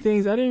touching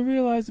things. I didn't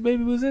realize the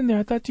baby was in there.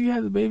 I thought you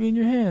had the baby in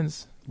your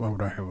hands. Why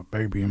would I have a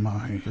baby in my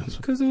hands?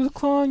 Because it was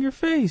clawing your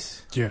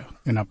face. Yeah,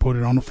 and I put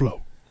it on the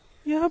floor.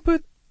 Yeah,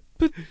 but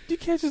you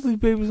can't just leave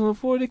babies on the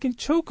floor. They can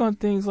choke on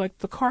things like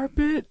the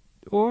carpet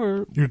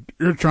or...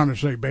 You're trying to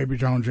say Baby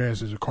John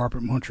Jazz is a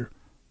carpet muncher?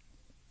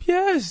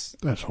 Yes.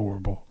 That's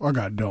horrible. I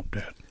got dumped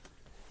that.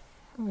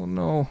 Oh,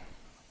 no.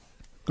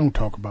 Don't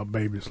talk about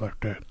babies like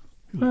that.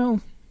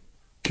 Well...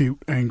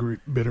 Cute, angry,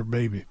 bitter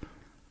baby.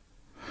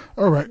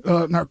 All right,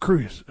 now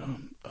Chris,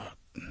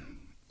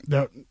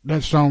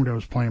 that song that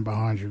was playing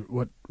behind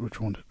you, which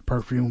one?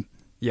 Perfume?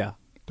 Yeah.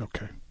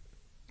 Okay.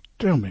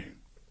 Tell me,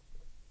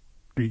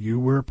 do you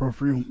wear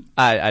perfume?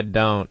 I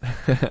don't.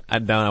 I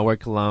don't. I wear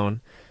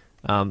cologne.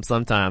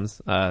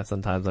 Sometimes I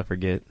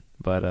forget,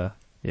 but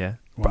yeah.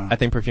 Wow. I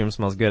think perfume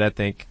smells good. I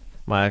think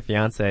my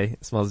fiance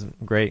smells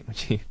great when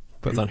she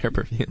puts on her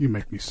perfume. You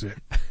make me sick.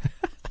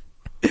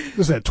 This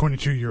is that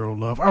 22-year-old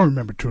love. I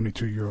remember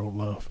 22-year-old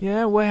love.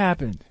 Yeah, what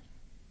happened?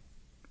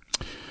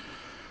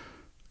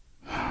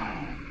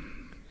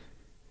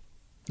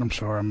 I'm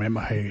sorry, I'm in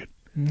my head.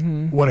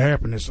 Mm-hmm. What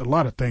happened is a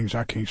lot of things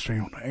I can't say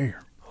on the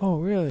air. Oh,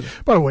 really?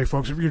 By the way,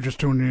 folks, if you're just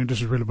tuning in,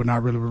 this is Really But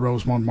Not Really with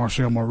Rosemont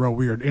Marcel Monroe.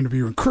 We are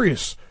interviewing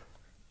Chris,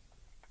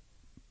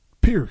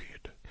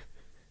 period,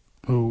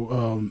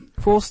 who...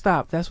 full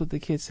stop. That's what the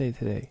kids say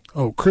today.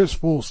 Oh, Chris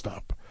Full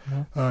Stop.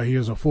 Yeah. He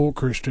is a full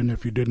Christian.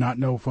 If you did not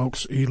know,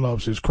 folks, he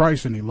loves his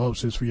Christ and he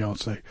loves his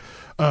fiance,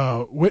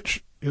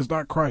 which is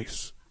not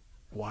Christ.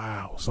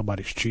 Wow,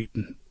 somebody's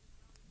cheating.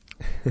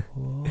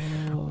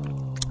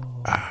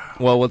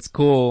 Well, what's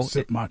cool,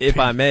 if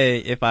I may,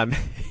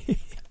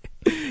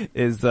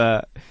 is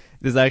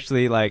there's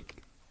actually like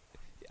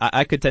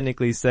I could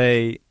technically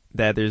say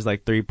that there's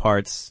like three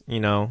parts,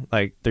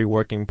 like three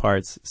working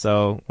parts.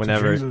 So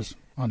whenever Jesus,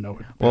 I know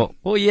it.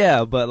 Well,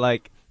 yeah, but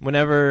like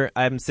whenever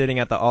I'm sitting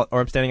at the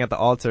I'm standing at the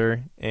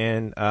altar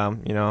and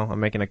I'm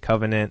making a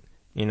covenant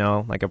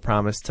like a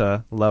promise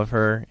to love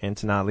her and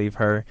to not leave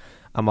her,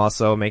 I'm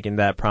also making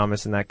that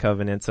promise and that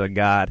covenant to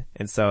God.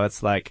 And so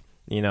it's like,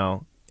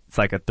 it's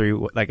like a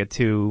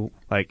two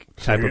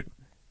type of.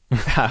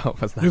 I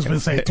was not Just been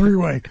say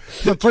three-way.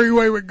 It's a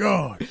three-way with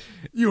God.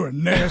 You are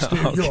nasty.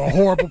 Okay. You're a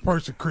horrible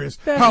person, Chris.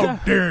 How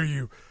dare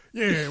you?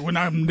 Yeah, when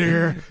I'm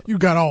there, you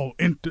got all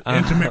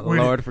intimate with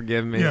Lord, it.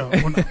 Forgive me. Yeah,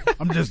 when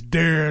I'm just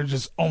there,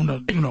 just on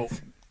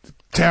the,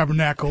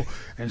 tabernacle,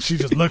 and she's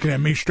just looking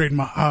at me straight in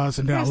my eyes,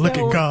 and then I look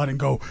at God and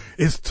go,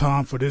 it's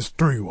time for this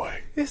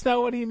three-way. It's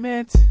not what he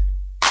meant.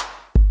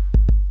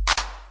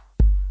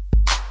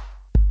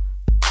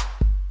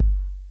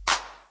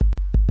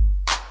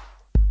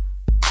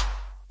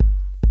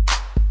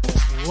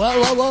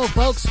 Whoa,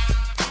 folks.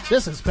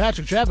 This is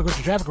Patrick Traffic with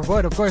your traffic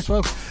report. Of course,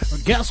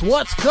 folks, guess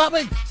what's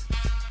coming?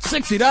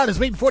 69 is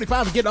meeting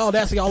 45 and getting all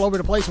nasty all over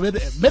the place.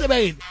 Minute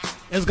Maid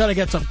is going to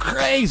get some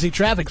crazy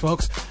traffic,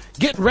 folks.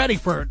 Get ready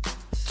for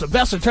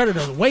Sylvester Turner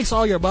to waste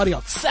all your money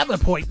on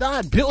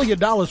 $7.9 billion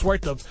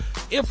worth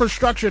of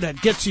infrastructure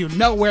that gets you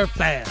nowhere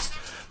fast.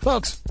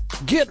 Folks,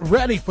 get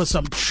ready for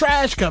some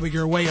trash coming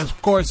your way.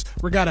 Of course,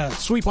 we're going to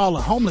sweep all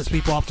the homeless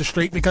people off the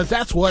street because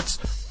that's what's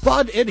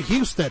fun in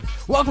Houston.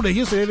 Welcome to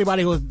Houston,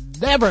 anybody who has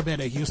never been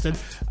to Houston.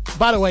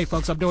 By the way,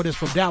 folks, I'm doing this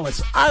from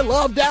Dallas. I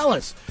love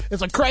Dallas.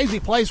 It's a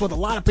crazy place with a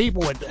lot of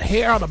people with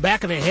hair on the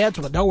back of their heads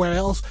with nowhere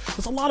else.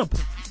 There's a lot of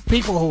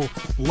people who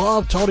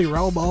love Tony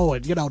Romo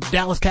and,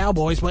 Dallas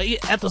Cowboys, but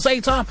at the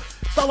same time,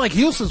 it's not like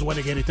Houston's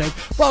winning anything.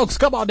 Folks,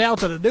 come on down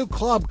to the new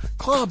Club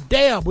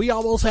Damn. We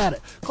almost had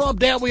it. Club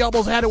Damn, we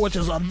almost had it, which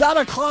is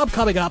another club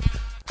coming up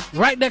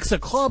right next to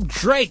Club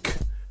Drake.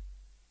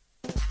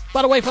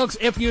 By the way, folks,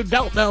 if you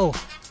don't know,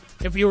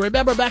 if you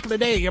remember back in the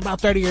day, you're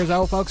about 30 years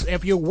old, folks,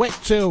 if you went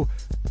to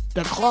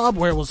the club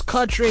where it was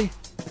country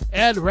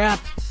and rap,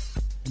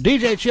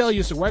 DJ Chill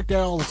used to work there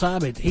all the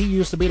time, and he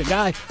used to be the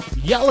guy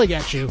yelling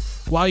at you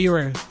while you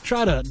were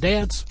trying to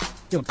dance.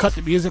 Cut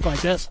the music like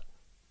this.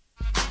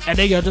 And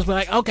then you'll just be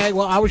like, okay,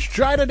 well, I was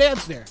trying to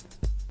dance there.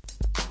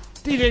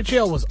 DJ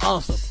Chill was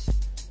awesome.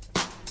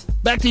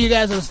 Back to you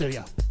guys in the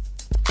studio.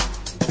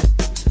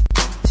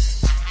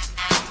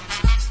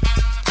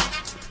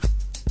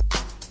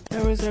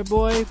 There was our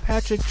boy,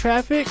 Patrick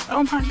Traffic.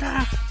 Oh, my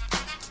God.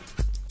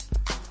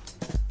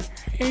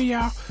 Hey,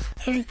 y'all.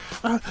 Hey,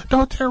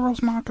 don't tell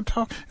Rosemont I can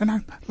talk. And I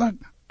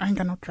ain't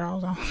got no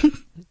drawers on.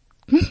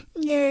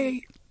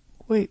 Yay.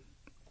 Wait,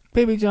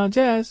 Baby John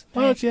Jazz,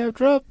 why don't you have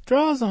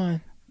drawers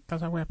on?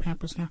 Because I wear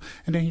Pampers now.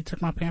 And then he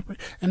took my Pampers.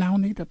 And I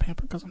don't need the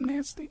Pampers because I'm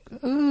nasty.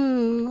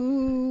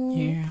 Ooh.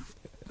 Yeah.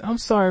 I'm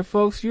sorry,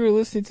 folks. You're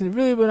listening to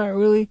Really But Not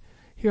Really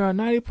here on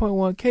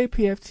 90.1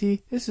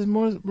 KPFT. This is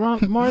Marcel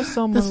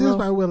Monroe. This is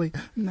my Willie.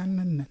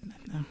 No.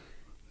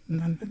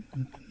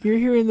 You're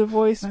hearing the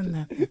voice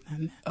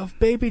of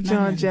Baby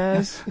John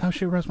Jazz. Oh,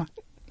 shit, Rosemont.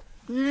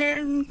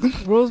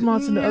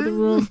 Rosemont's in the other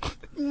room.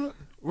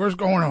 What's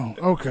going on?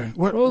 Okay.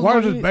 Why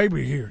is this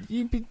baby here?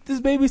 This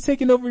baby's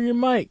taking over your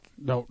mic.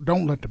 No,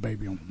 don't let the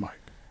baby on the mic.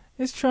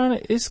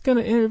 It's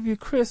gonna interview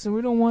Chris, and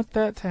we don't want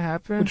that to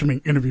happen. What you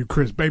mean, interview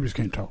Chris? Babies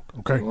can't talk,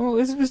 okay? Well,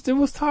 it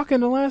was talking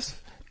the last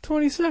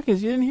 20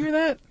 seconds. You didn't hear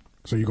that?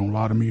 So you're gonna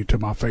lie to me to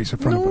my face in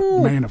front of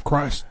a man of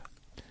Christ?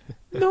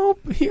 No,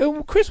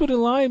 Chris wouldn't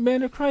lie,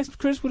 man of Christ.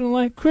 Chris wouldn't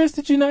lie. Chris,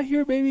 did you not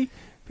hear, baby?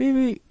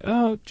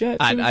 Jet?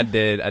 I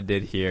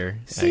did hear,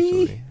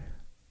 See? actually.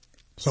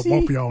 So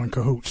both of y'all in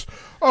cahoots.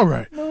 All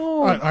right.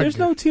 No, there's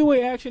no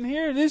two-way action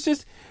here.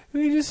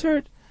 We just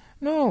heard.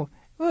 No,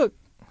 look,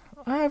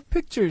 I have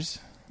pictures.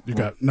 You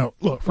got, no,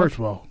 look, first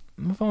of all.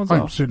 My phone's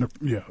I'm off. sitting up,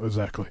 yeah,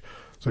 exactly.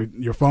 So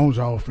your phone's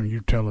off and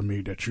you telling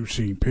me that you've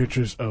seen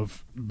pictures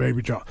of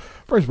Baby John.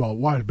 First of all,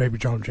 why is Baby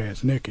John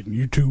Jazz naked? And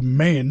you two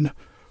men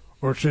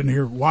are sitting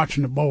here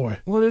watching the boy.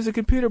 Well, there's a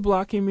computer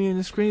blocking me in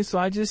the screen, so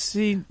I just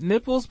see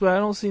nipples, but I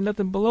don't see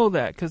nothing below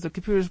that because the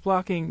computer's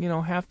blocking,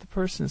 half the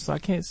person, so I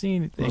can't see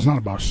anything. Well, it's not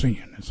about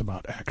seeing; it's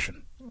about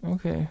action.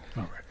 Okay.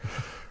 All right.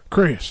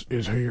 Chris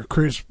is here.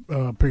 Chris,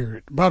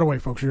 period. By the way,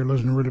 folks, you're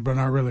listening to Really But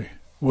Not Really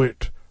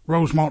with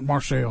Rosemont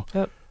Marcel.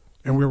 Yep.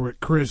 And we're with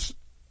Chris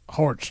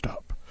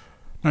Hardstop.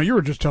 Now, you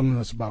were just telling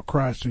us about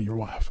Christ and your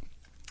wife.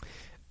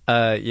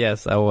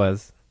 Yes, I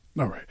was.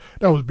 All right.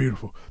 That was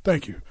beautiful.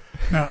 Thank you.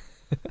 Now,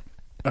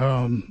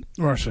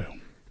 Marcel.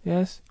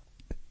 Yes?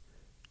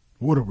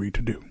 What are we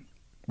to do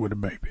with a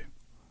baby?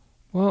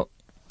 Well,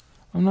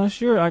 I'm not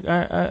sure.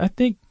 I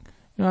think,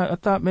 I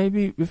thought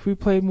maybe if we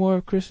played more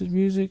of Chris's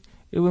music,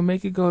 it would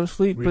make it go to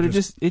sleep, but it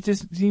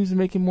just seems to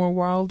make it more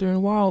wilder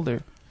and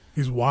wilder.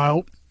 He's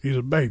wild. He's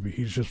a baby.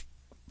 He's just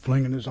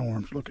flinging his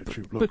arms. Look at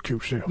you. Look at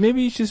yourself.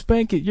 Maybe you should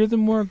spank it. You're the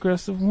more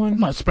aggressive one. I'm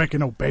not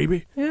spanking no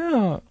baby.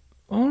 Yeah.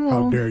 Oh, no.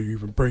 How dare you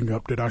even bring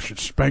up that I should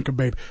spank a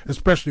baby,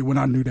 especially when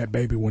I knew that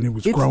baby when he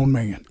was a grown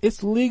man.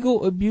 It's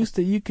legal abuse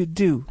that you could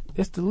do.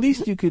 It's the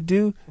least you could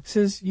do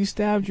since you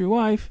stabbed your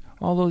wife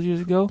all those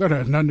years ago. That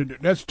has nothing to do.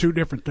 That's two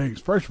different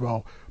things. First of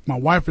all, my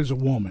wife is a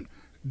woman.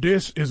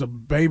 This is a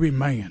baby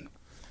man.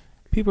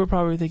 People are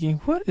probably thinking,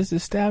 what is the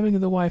stabbing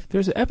of the wife?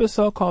 There's an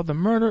episode called The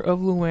Murder of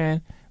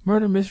Luann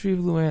Murder Mystery of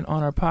Luann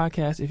on our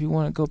podcast if you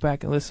want to go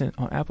back and listen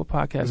on Apple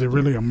Podcasts. Is it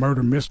really a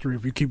murder mystery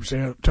if you keep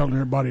telling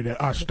everybody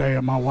that I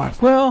stabbed my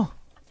wife? Well,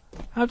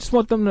 I just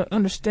want them to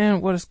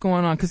understand what is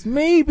going on, because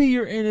maybe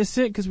you're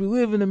innocent because we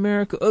live in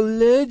America,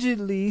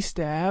 allegedly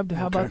stabbed.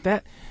 How about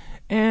that?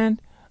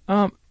 And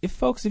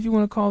if you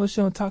want to call the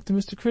show and talk to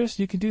Mr. Chris,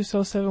 you can do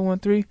so,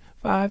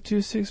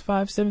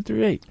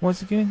 713-526-5738.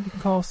 Once again, you can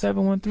call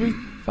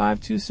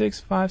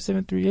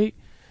 713-526-5738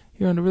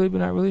 here on the Really But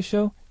Not Really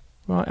show.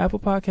 We're on Apple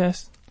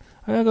Podcasts.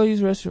 I gotta go use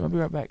the restroom. I'll be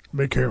right back.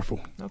 Be careful.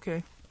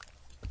 Okay.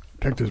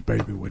 Take this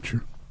baby with you.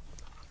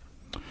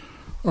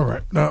 All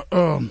right. Now,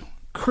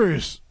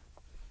 Chris,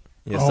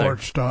 Yes, hard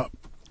sir. stop,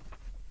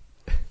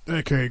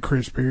 a.k.a.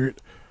 Chris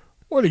Period.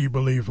 What do you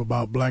believe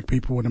about black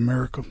people in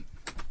America?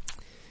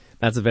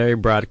 That's a very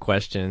broad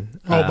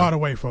question. Oh, by the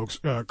way, folks,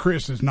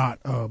 Chris is not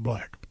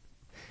black.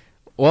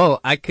 Well,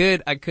 I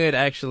could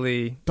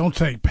actually. Don't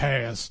say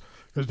pass,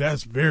 because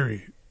that's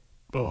very.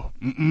 Oh,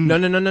 No.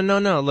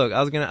 Look,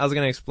 I was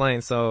gonna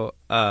explain. So,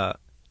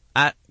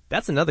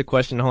 that's another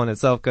question in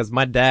itself, because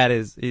my dad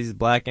he's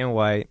black and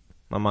white.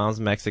 My mom's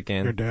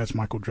Mexican. Your dad's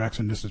Michael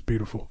Jackson. This is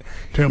beautiful.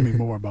 Tell me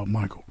more about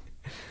Michael.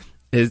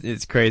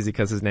 It's crazy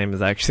because his name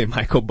is actually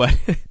Michael, but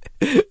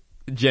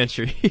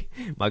Gentry,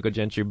 Michael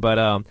Gentry. But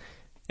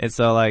and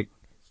so like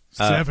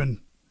 7.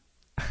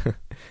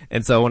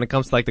 And so when it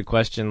comes to like the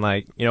question,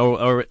 like, you know,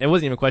 or it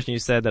wasn't even a question, you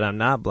said that I'm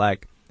not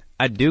black.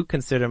 I do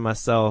consider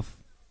myself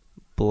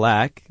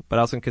black, but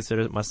I also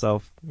consider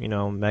myself, you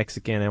know,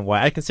 Mexican and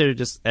white. I consider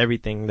just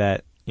everything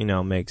that, you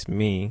know, makes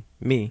me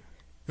me.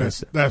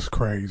 That's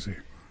crazy.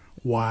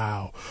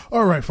 Wow.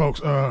 All right,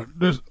 folks.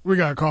 We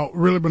got a call.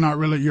 Really But Not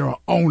Really. You're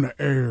on the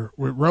air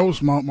with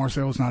Rosemont.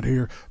 Marcel's not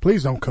here.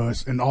 Please don't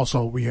cuss. And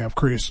also, we have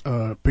Chris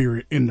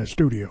Period in the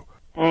studio.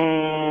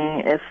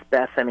 It's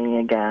Bethany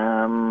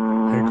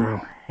again. Hey,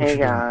 girl. Hey,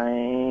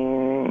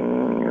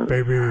 guys.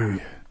 Baby.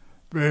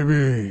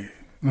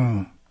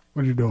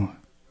 What you doing?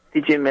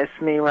 Did you miss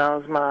me,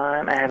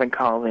 Rosemont? I haven't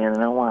called in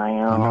a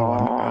while. I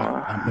know.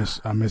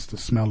 I miss the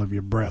smell of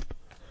your breath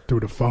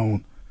through the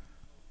phone.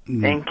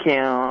 Thank you.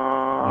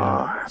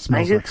 Yeah,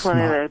 I just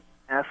wanted to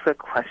ask a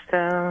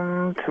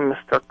question to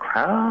Mr.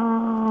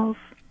 Krause.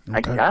 Okay.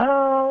 I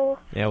guess.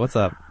 Yeah, what's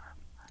up?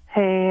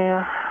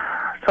 Hey,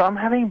 so I'm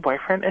having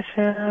boyfriend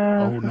issues.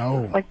 Oh,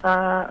 no. Like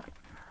that.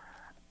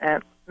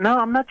 And no,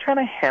 I'm not trying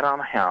to hit on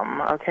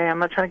him, okay? I'm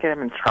not trying to get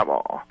him in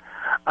trouble.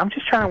 I'm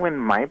just trying to win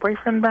my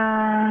boyfriend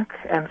back.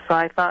 And so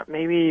I thought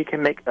maybe you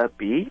can make a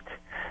beat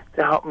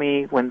to help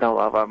me win the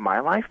love of my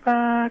life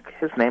back.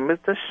 His name is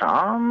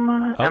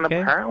Deshaun. Okay. And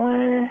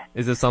apparently...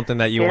 Is this something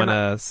that you want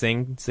to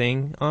sing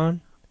on?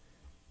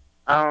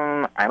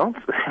 I don't...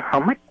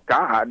 Oh, my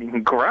God.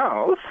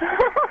 Gross.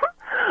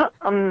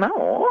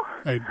 No.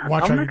 Hey,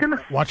 watch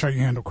how you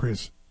handle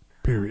Chris.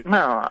 Period.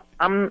 No,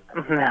 I'm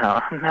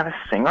not a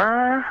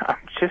singer. I'm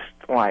just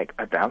like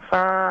a dancer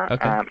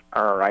and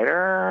a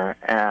writer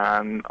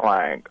and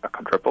like a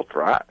quadruple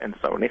threat in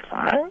so many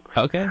songs.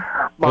 Okay.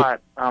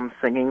 But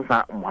singing's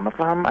not one of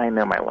them. I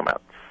know my limits.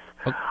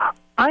 Okay.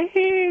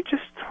 I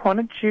just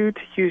wanted you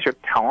to use your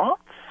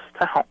talents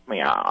to help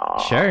me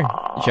out. Sure.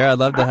 I'd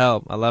love to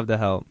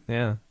help.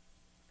 Yeah.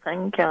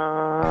 Thank you.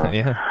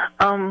 Yeah.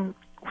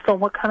 So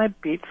what kind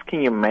of beats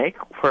can you make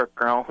for a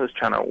girl who's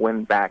trying to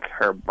win back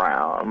her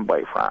brown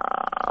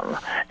boyfriend?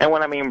 And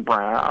when I mean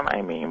brown,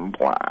 I mean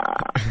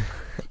black.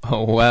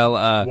 Oh, well,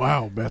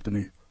 Wow,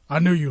 Bethany. I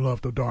knew you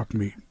loved the dark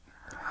meat.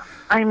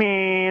 I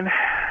mean,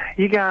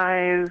 you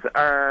guys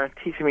are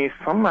teaching me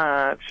so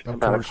much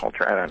about a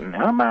culture I don't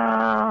know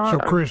about. So,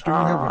 Chris, do you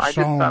have a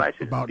song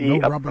about no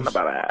rubbers?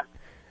 About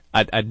it.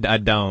 I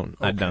don't.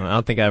 I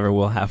don't think I ever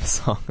will have a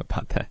song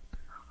about that.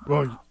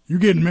 Well, you're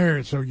getting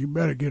married, so you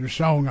better get a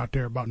song out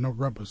there about no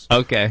rubbers.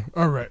 Okay.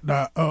 All right.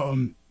 Now,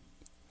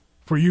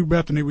 for you,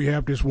 Bethany, we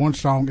have this one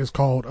song. It's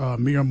called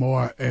Mi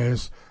Amor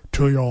Es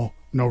Tuyo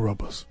No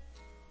Rubbers.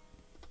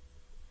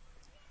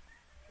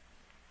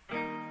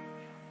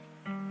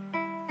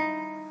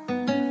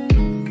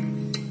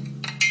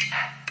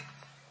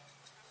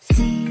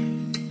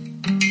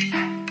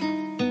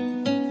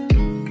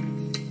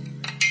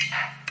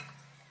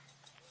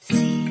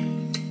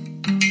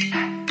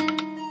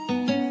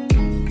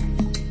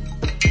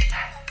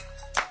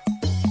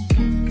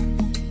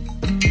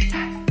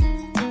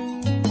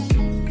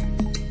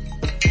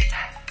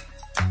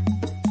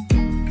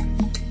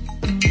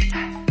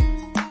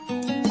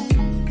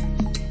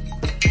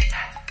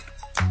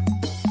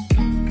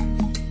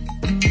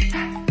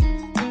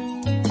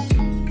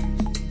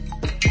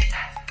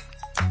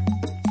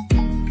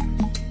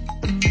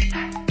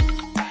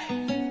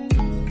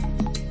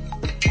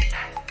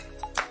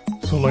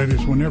 So,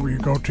 ladies, whenever you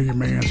go to your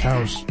man's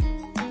house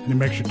and he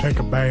makes you take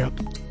a bath,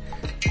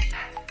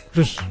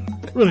 just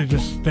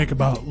think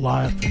about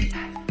life and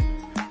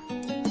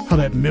how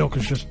that milk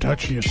is just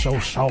touching you so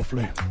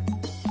softly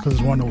because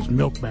it's one of those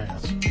milk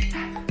baths.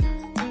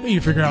 Then you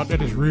figure out that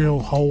it's real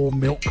whole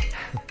milk.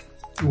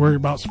 You worry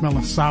about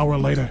smelling sour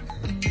later.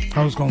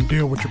 How it's going to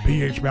deal with your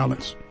pH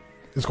balance.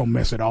 It's going to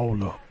mess it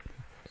all up.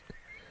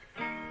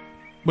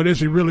 But is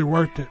he really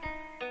worth it?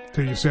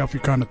 To yourself, you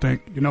kind of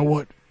think, you know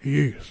what? He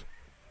is.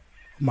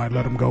 I might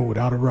let him go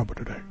without a rubber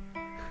today.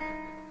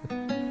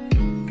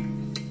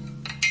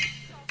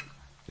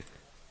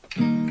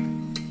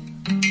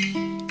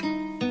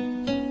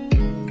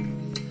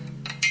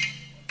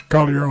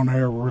 Caller, you're on the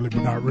air, really,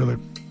 but not really.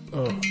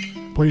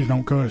 Please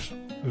don't cuss.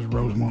 This is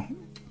Rosemont.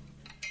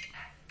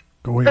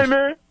 Go ahead. Hey,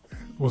 man.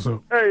 What's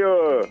up? Hey,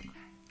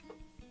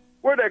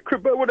 where that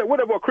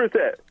boy Chris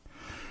at?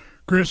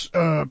 Chris,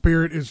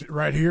 Period is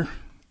right here.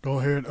 Go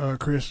ahead,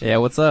 Chris. Yeah,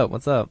 what's up?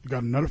 What's up? You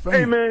got another fan?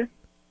 Hey, man.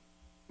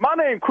 My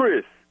name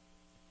Chris.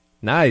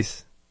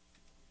 Nice.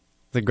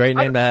 It's a great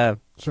name to have.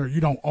 Sir,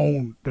 you don't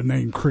own the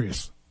name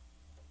Chris.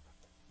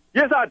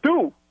 Yes, I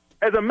do.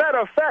 As a matter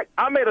of fact,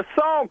 I made a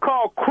song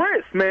called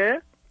Chris,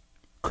 man.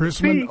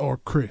 Chrisman or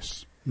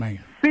Chris,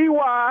 man?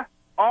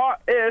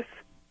 C-Y-R-S,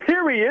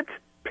 period.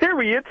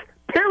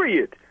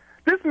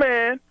 This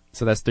man.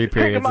 So that's 3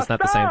 periods. It's not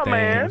the same thing.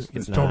 Man.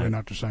 It's totally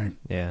not the same.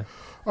 Yeah.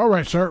 All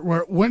right, sir.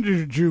 Well, when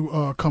did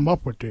you come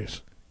up with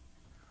this?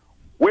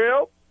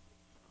 Well,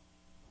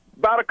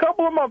 about a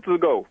couple of months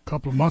ago. A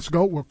couple of months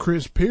ago. Well,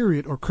 Chris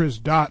Period or Chris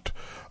Dot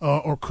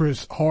or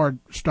Chris Hard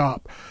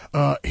Stop,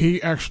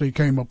 he actually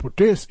came up with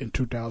this in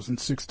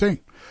 2016.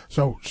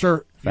 So,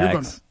 sir,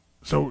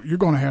 you're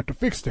gonna have to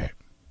fix that.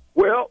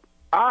 Well,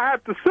 I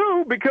have to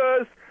sue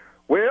because,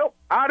 well,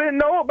 I didn't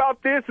know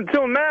about this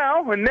until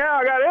now, and now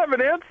I got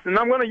evidence, and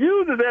I'm going to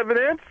use this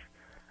evidence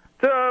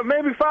to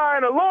maybe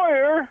find a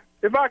lawyer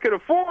if I could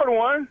afford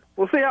one.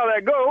 We'll see how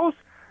that goes,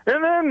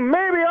 and then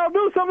maybe I'll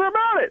do something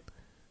about it.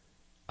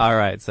 All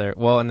right, sir.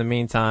 Well, in the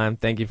meantime,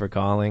 thank you for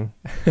calling.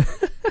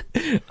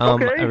 Okay.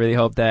 I really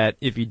hope that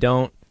if you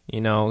don't,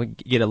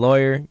 get a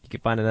lawyer, you can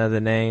find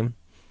another name.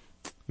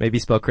 Maybe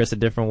spell Chris a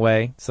different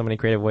way. So many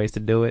creative ways to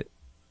do it.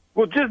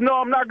 Well, just know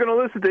I'm not going to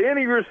listen to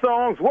any of your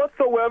songs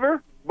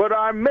whatsoever, but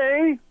I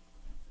may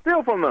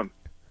steal from them.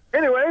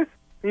 Anyways,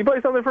 can you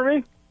play something for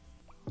me?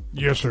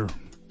 Yes, sir.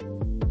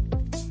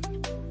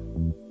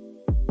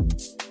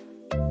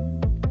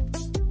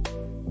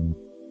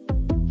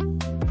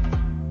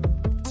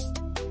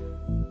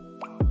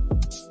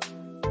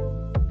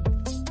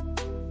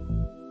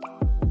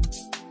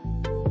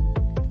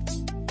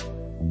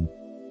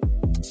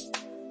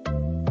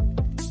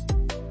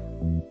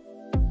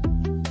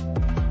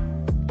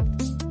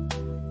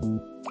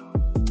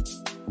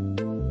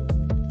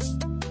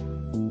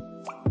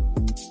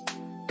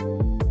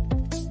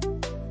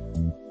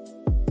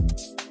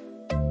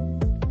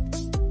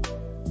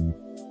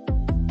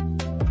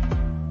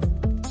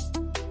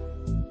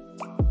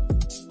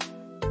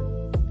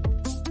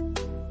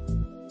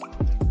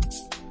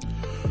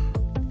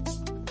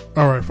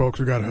 All right, folks,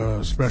 we got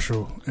a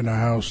special in the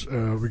house.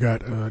 We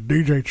got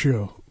DJ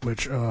Chill,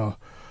 which,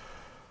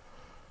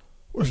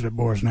 what's that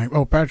boy's name?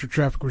 Oh, Patrick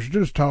Traffic was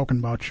just talking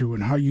about you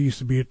and how you used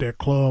to be at that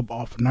club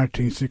off of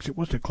 1960.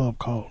 What's that club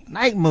called?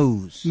 Night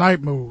Moves.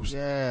 Night Moves.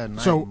 Yeah,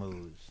 Night so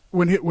Moves.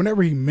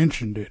 Whenever he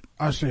mentioned it,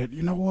 I said,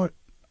 you know what?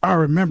 I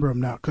remember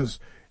him now, because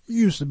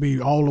you used to be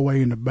all the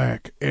way in the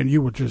back, and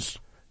you would just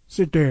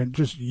sit there and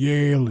just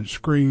yell and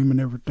scream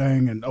and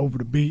everything, and over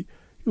the beat.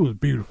 It was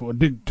beautiful. I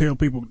didn't tell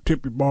people to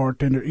tip your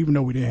bartender, even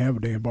though we didn't have a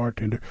damn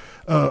bartender.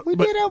 We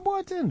did have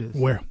bartenders.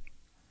 Where?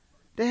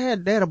 They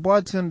had a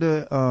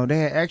bartender. They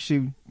had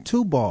actually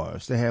 2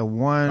 bars. They had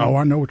one. Oh,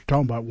 I know what you're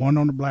talking about. One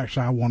on the black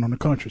side, one on the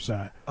country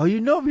side. Oh,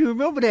 you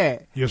remember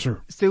that? Yes, sir.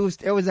 So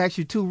it was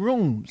actually 2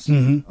 rooms.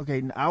 Mm-hmm.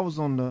 Okay, I was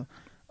on the.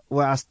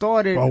 Well, I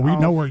started. Oh, we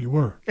know where you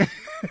were.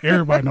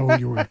 Everybody know where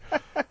you were.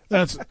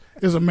 It's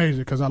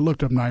amazing because I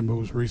looked up Night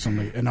Moves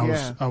recently, and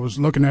I was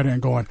looking at it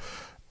and going,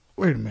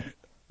 wait a minute.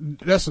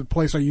 That's a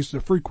place I used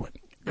to frequent.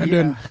 And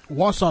then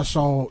once I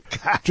saw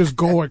just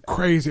going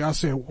crazy, I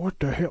said, what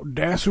the hell?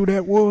 That's who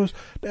that was?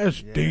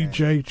 That's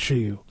DJ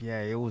Chill.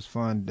 Yeah, it was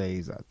fun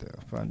days out there.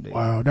 Fun days.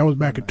 Wow, that was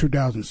back in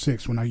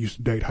 2006 when I used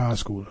to date high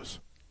schoolers.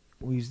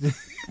 We used to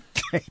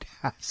date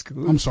high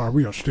schoolers. I'm sorry,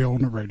 we are still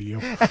on the radio.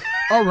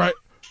 All right.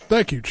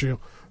 Thank you, Chill.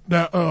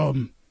 Now,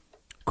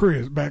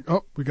 Chris, back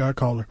up. We got a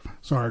caller.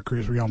 Sorry,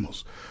 Chris, we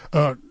almost.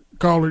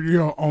 Caller,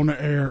 you're on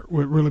the air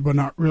with Really But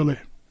Not Really.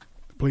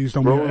 Please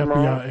don't be an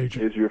FBI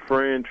agent. It's your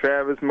friend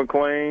Travis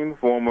McClain,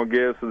 former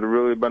guest of the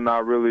Really But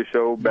Not Really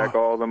show back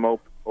all them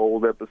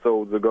old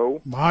episodes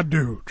ago. My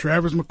dude,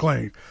 Travis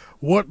McClain,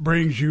 what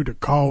brings you to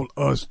call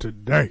us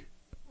today?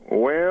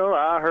 Well,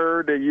 I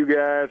heard that you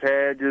guys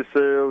had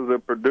yourselves a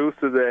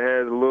producer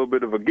that has a little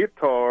bit of a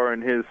guitar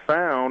in his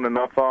sound, and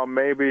I thought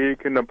maybe he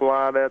can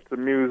apply that to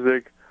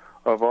music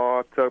of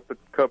our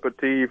cup of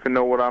tea, if you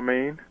know what I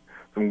mean.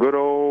 Some good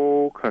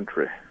old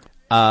country.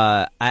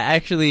 I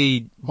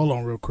actually... Hold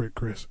on real quick,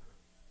 Chris.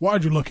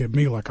 Why'd you look at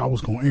me like I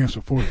was going to answer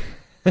for you?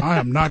 I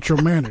am not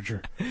your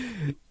manager.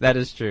 That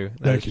is true.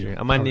 Thank you.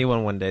 I might need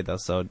one day, though,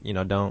 so,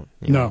 don't.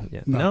 No.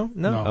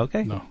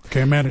 Okay. No.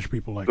 Can't manage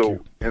people like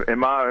you.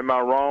 Am I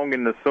wrong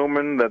in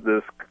assuming that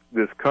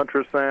this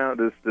country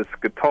sound, this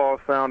guitar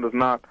sound does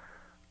not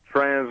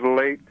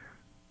translate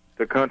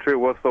to country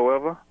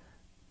whatsoever?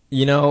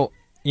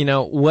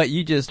 What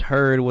you just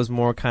heard was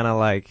more kind of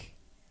like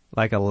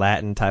like a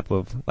Latin type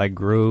of like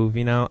groove,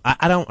 you know.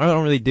 I don't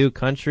really do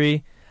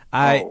country.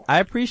 I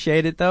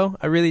appreciate it though.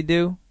 I really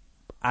do.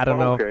 I don't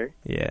know. Okay.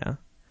 Yeah.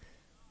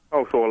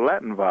 Oh, so a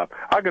Latin vibe.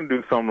 I can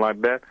do something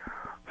like that.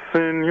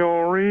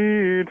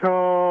 Senorita,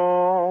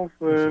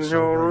 senorita, This is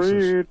you're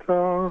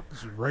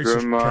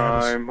racist, my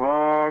Travis.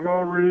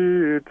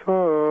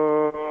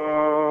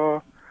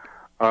 margarita.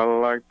 I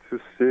like to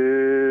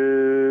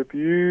sip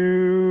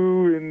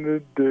you in the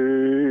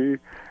day,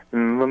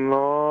 in the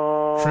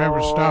night.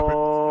 Travis, stop it.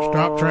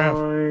 Stop,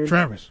 Trav.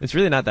 Travis. It's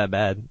really not that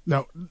bad.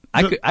 No.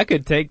 I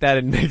could take that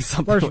and make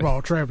something. First of with it.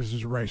 all, Travis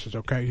is a racist,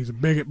 okay? He's a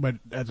bigot, but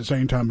at the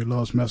same time, he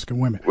loves Mexican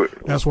women. What-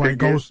 That's why he to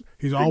get- goes,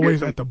 he's to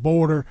always get at the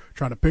border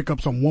trying to pick up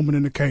some woman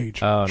in the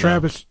cage. Oh, no.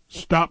 Travis,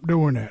 stop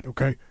doing that,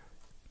 okay?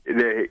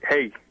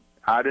 Hey,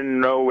 I didn't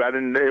know.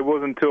 It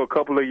wasn't until a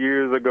couple of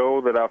years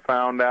ago that I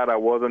found out I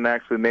wasn't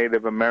actually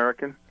Native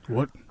American.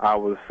 What? I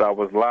was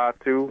lied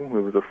to. It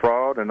was a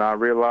fraud, and I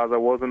realized I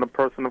wasn't a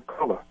person of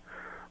color.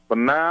 But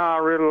now I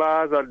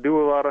realize I do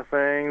a lot of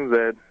things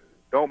that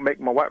don't make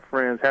my white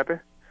friends happy,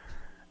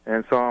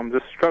 and so I'm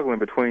just struggling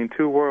between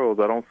two worlds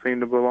I don't seem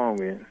to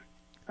belong in.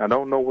 I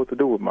don't know what to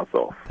do with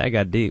myself. That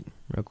got deep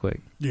real quick.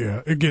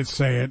 Yeah, it gets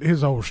sad.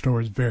 His whole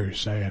story is very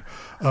sad.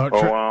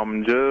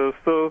 I'm just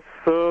a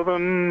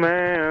southern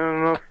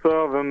man,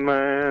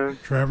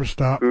 Travis,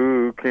 stop.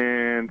 who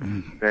can't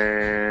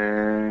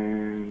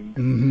stand.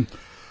 Mm-hmm.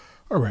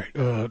 All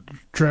right.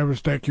 Travis,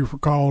 thank you for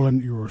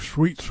calling. You're a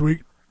sweet,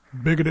 sweet,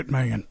 bigoted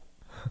man.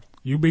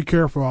 You be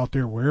careful out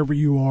there wherever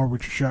you are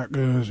with your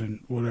shotguns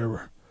and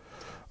whatever.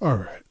 All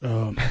right.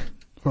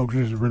 Folks,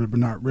 this is Really But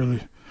Not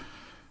Really.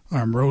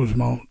 I'm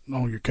Rosemont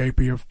on your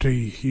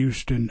KPFT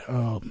Houston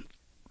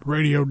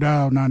radio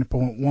dial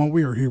 90.1.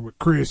 We are here with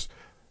Chris,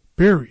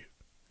 period.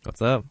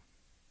 What's up?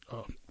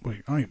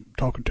 Wait, I am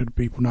talking to the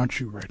people, not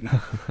you right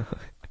now.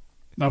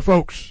 Now,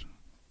 folks,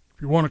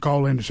 if you want to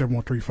call in to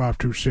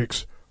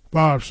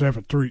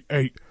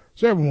 713-526-5738,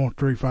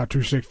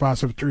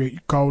 713-526-5738, you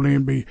call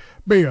in, be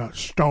a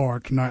star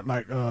tonight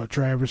like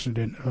Travis and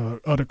then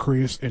other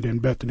Chris and then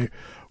Bethany.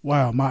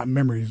 Wow, my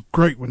memory is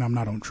great when I'm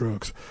not on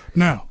drugs.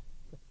 Now,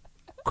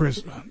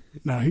 Chris,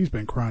 now he's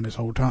been crying this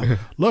whole time.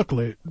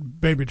 Luckily,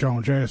 Baby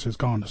John Jazz has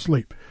gone to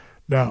sleep.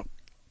 Now,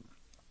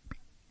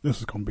 this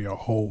is going to be a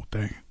whole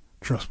thing.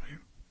 Trust me.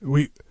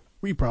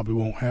 We probably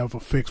won't have a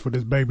fix for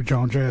this Baby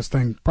John Jazz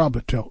thing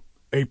probably till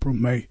April,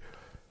 May.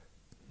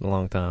 A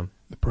long time.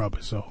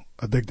 Probably so.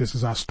 I think this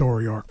is our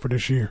story arc for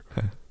this year.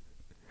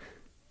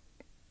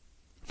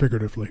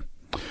 Figuratively.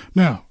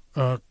 Now,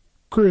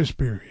 Chris,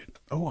 period.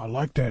 Oh, I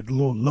like that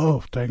little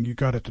love thing you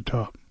got at the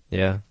top.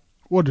 Yeah.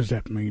 What does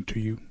that mean to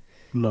you?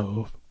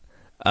 Love.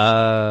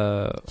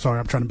 Sorry,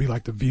 I'm trying to be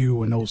like The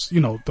View and those,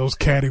 those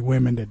catty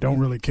women that don't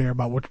really care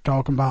about what you're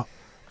talking about.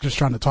 Just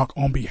trying to talk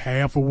on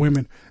behalf of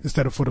women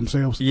instead of for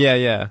themselves. Yeah.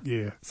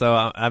 Yeah.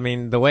 So, I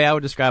mean, the way I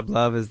would describe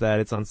love is that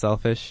it's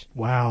unselfish.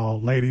 Wow,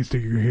 ladies, do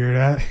you hear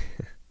that?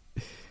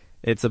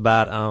 It's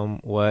about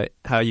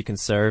how you can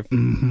serve,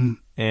 Mm-hmm.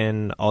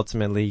 and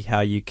ultimately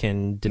how you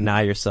can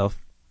deny yourself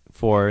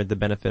for the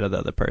benefit of the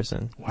other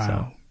person. Wow.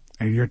 So,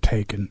 And you're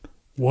taken.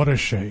 What a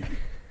shame.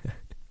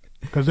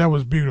 Because that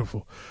was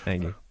beautiful.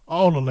 thank you.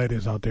 All the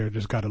ladies out there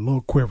just got a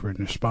little quiver in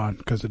their spine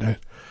because of that.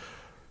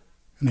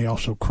 And they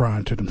also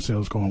crying to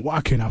themselves going,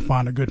 why can't I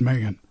find a good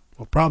man?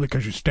 Well, probably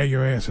because you stay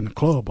your ass in the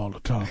club all the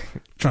time.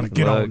 Trying to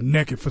get all Look.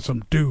 naked for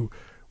some dude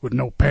with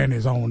no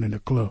panties on in the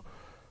club.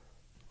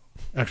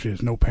 Actually,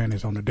 there's no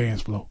panties on the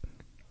dance floor.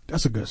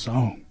 That's a good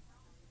song.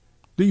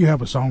 Do you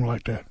have a song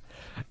like that?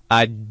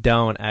 I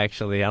don't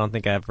actually. I don't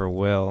think I ever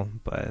will,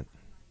 but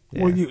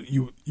yeah. Well,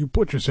 you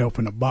put yourself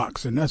in a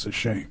box, and that's a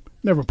shame.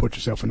 Never put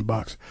yourself in a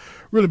box.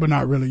 Really, but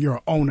not really.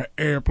 You're on the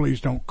air.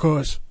 Please don't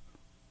cuss.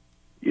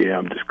 Yeah,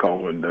 I'm just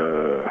calling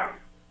to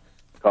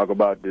talk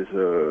about this.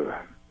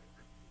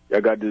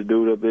 Y'all got this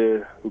dude up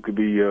there who could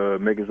be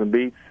making some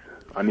beats.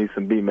 I need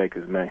some beat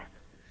makers, man.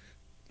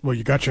 Well,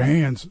 you got your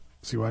hands.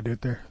 See what I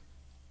did there?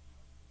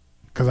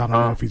 Because I don't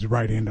know if he's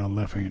right-handed or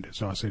left-handed,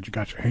 so I said you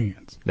got your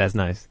hands. That's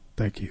nice.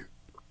 Thank you.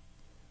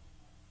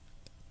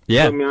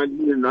 Yeah. I mean, I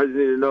just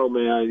need to know,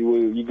 man.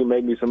 You can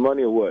make me some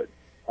money or what?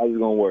 How's it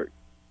gonna work?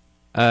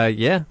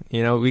 Yeah.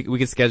 We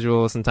could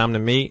schedule some time to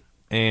meet,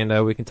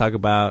 and we can talk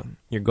about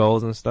your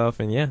goals and stuff.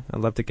 And yeah,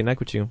 I'd love to connect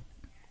with you.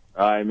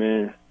 All right,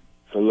 man.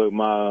 So look,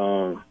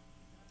 my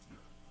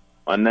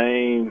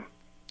name.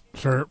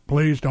 Sir,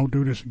 please don't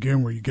do this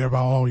again where you give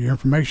out all your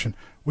information.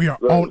 We are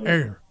on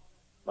air.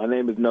 My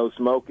name is No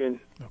Smoking.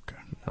 Okay.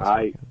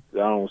 I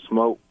don't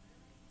smoke.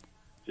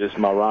 Just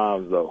my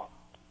rhymes, though.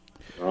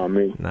 You know what I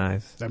mean?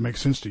 Nice. That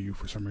makes sense to you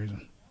for some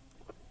reason.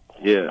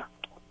 Yeah.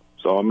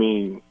 So, I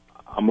mean,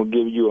 I'm going to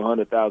give you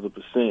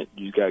 100,000%.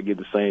 You just got to get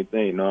the same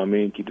thing. You know what I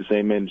mean? Keep the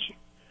same energy.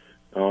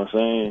 You know what I'm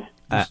saying?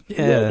 You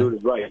got to do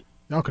this right.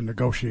 Y'all can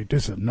negotiate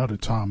this another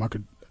time. I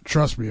could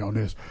trust me on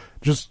this.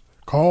 Just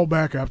call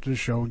back after the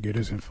show and get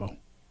his info.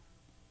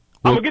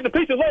 I'm going to get the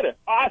pizza later.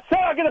 I said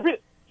I'll get the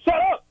pizza. Shut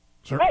up.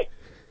 Sir? Hey.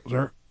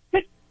 Sir?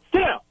 Sit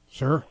down.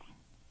 Sir?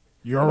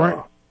 You all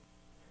right?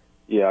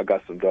 Yeah, I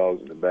got some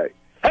dogs in the back.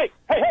 Hey.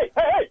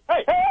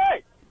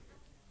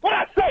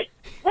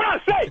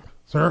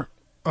 Sir?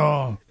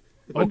 But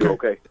Okay.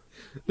 okay.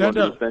 Wanna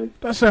do this thing?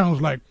 That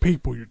sounds like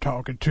people you're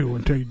talking to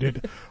until you did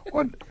it.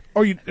 What?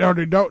 Are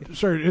they don't,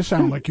 sir, it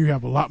sounds like you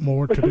have a lot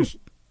more to this.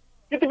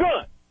 Get the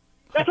gun.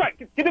 That's right.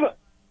 Get the gun.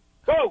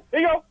 Go.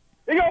 There you go.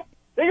 There you go.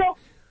 There you go.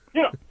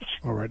 You know.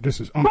 All right,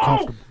 this is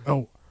uncomfortable.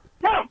 Oh,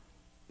 Come.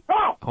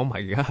 Come. Oh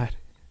my God.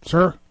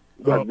 sir?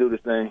 Got to do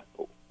this thing.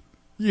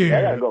 Yeah.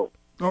 I gotta go.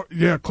 Oh,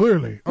 yeah,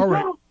 clearly. All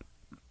right.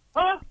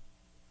 Huh?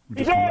 We're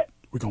He just gonna, dead?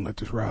 we're gonna let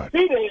this ride.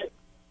 He did.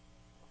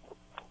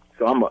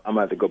 So I'm gonna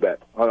have to go back.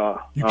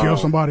 You kill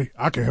somebody,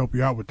 I can help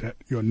you out with that.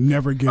 You'll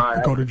never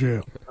go to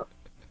jail.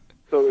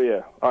 So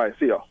yeah. All right.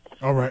 See y'all.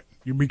 All right,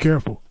 you be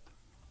careful.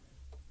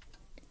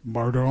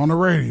 Murder on the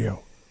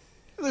radio.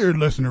 You're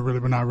listening to Really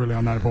But Not Really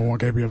on 90.1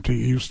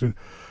 KPFT Houston.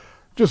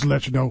 Just to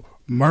let you know,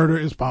 murder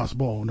is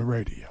possible on the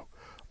radio.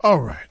 All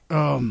right.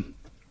 Damn,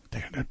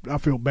 I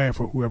feel bad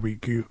for whoever you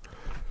killed.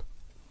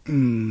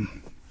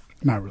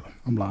 Not really.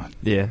 I'm lying.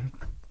 Yeah.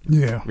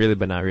 Yeah. Really,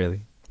 but not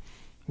really.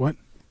 What?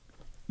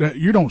 That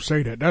you don't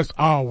say that. That's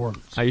our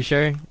words. Are you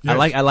sure?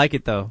 Yes. I like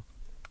it though.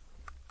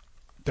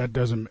 That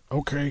doesn't.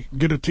 Okay,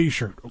 get a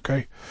T-shirt.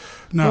 Okay.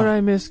 What Now did I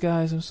miss,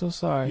 guys? I'm so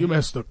sorry. you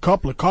missed a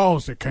couple of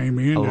calls that came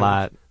in. A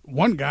lot.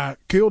 One guy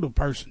killed a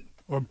person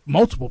or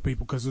multiple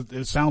people because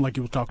it sounded like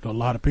he was talking to a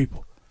lot of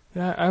people.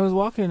 Yeah, I was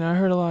walking and I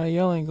heard a lot of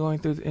yelling going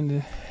through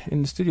in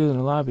the studio in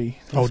the lobby.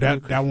 Oh,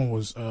 that one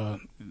was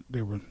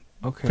they were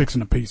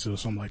fixing a pizza or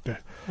something like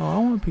that. Oh, I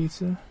want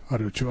pizza. I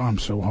do too. I'm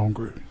so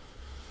hungry.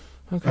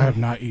 Okay. I have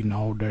not eaten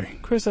all day.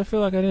 Chris, I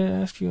feel like I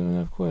didn't ask you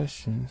enough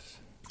questions.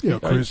 Yeah,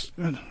 Chris,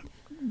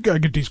 gotta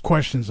get these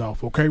questions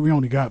off. Okay, we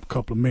only got a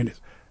couple of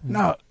minutes.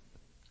 Now,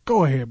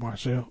 go ahead,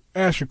 Marcel.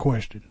 Ask your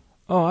question.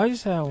 Oh, I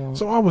just had one.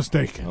 So I was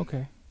thinking.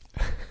 Okay.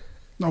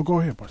 No, go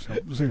ahead, Marcel.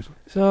 Seriously.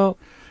 So.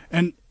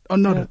 And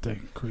another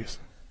thing, Chris.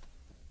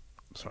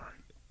 Sorry.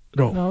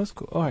 Go. No, it's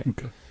cool. All right.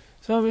 Okay.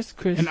 So, Mr.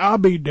 Chris. And I'll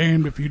be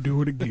damned if you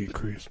do it again,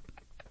 Chris.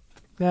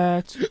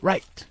 That's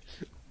right.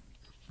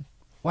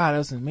 Wow, that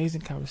was an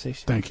amazing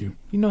conversation. Thank you.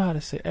 You know how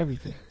to say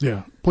everything.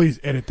 Yeah. Please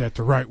edit that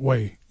the right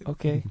way.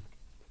 Okay.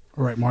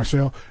 All right,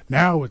 Marcel.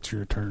 Now it's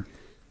your turn.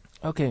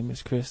 Okay,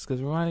 Miss Chris,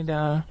 because we're winding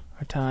down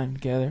our time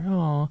together.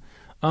 Oh,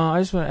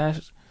 I just want to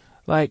ask,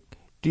 like,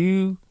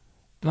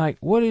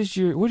 what do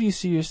you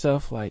see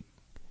yourself like,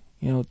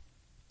 10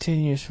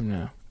 years from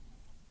now?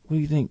 What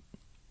do you think?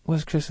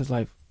 What's Chris's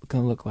life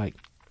gonna look like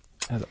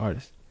as an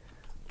artist?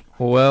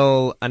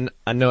 Well,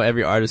 I know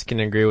every artist can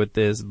agree with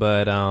this,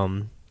 but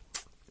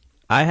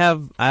I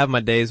have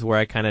my days where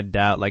I kind of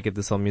doubt like if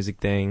this whole music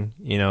thing,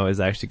 is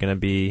actually going to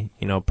be,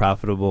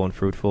 profitable and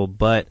fruitful.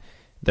 But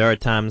there are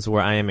times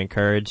where I am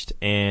encouraged,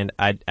 and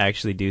I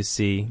actually do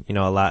see, a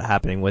lot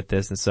happening with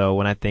this. And so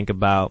when I think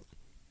about,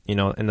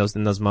 in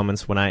those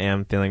moments when I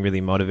am feeling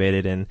really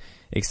motivated and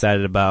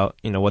excited about,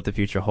 what the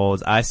future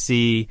holds, I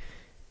see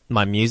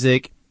my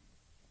music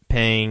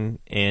paying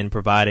and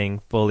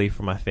providing fully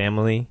for my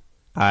family.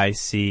 I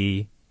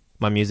see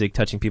my music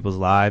touching people's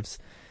lives.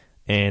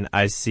 And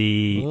I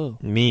see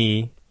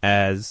me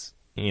as,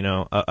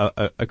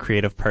 a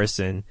creative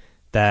person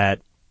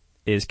that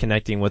is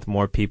connecting with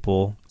more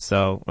people.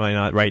 So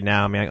right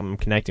now, I'm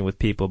connecting with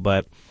people,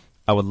 but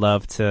I would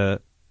love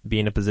to be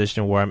in a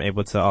position where I'm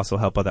able to also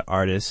help other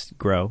artists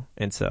grow.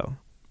 And so,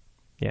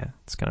 yeah,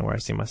 it's kind of where I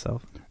see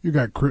myself. You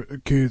got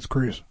kids,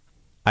 Chris?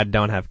 I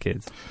don't have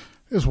kids.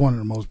 It's one of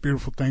the most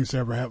beautiful things to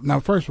ever happen. Now,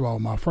 first of all,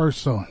 my first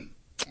son,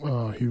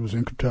 he was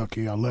in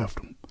Kentucky. I left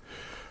him.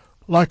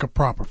 Like a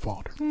proper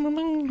father.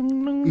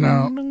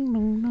 Now,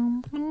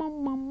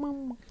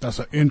 that's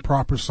an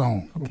improper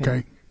song,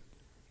 okay?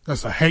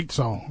 That's a hate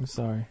song. I'm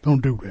sorry.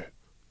 Don't do that.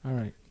 All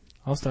right.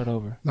 I'll start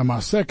over. Now, my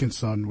second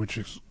son, which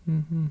is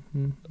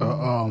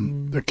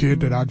the kid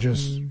that I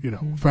just,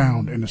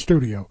 found in the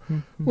studio,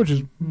 which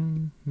is,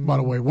 by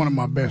the way, one of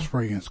my best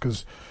friends,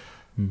 because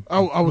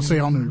I would say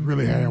I only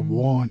really have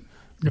one.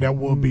 That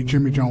would be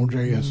Jimmy John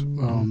Jazz.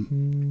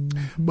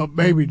 But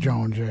Baby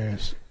John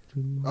Jazz,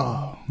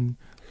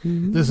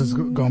 this is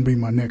going to be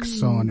my next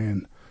son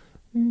and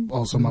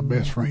also my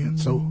best friend.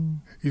 So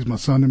he's my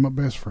son and my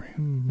best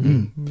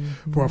friend.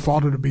 For a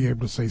father to be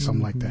able to say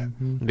something like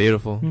that.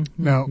 Beautiful.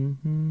 Now,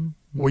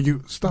 will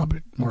you stop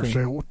it,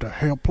 Marcel? What the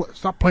hell?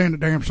 Stop playing the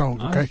damn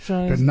songs, okay?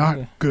 They're not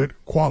good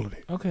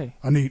quality. Okay.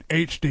 I need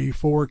HD,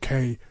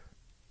 4K,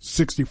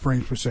 60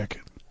 frames per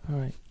second. All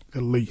right.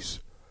 At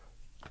least.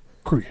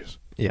 Chris.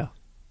 Yeah.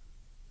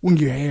 When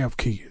you have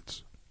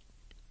kids,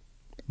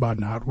 by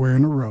not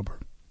wearing a rubber.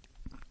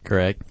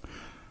 Correct.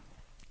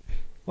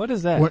 What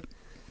is that? What?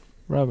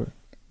 Rubber.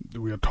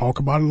 We'll talk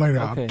about it later.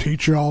 Okay. I'll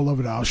teach you all of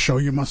it. I'll show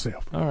you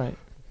myself. All right.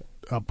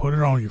 I'll put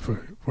it on you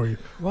for you.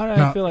 Why do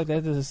I feel like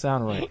that doesn't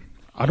sound right?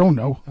 I don't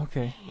know.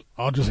 Okay.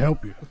 I'll just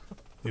help you.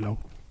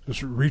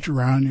 Just reach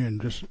around you and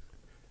just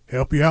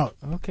help you out.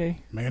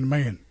 Okay. Man to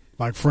man,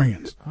 like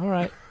friends. All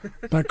right.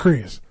 Now,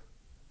 Chris,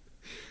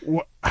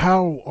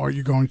 how are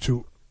you going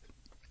to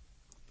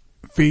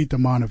feed the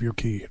mind of your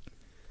kid?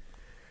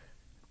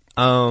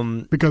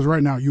 Because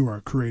right now you are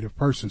a creative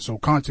person, so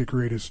content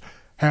creators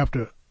have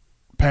to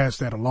pass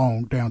that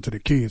along down to the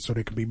kids so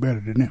they can be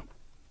better than them.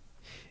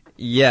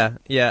 Yeah,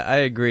 I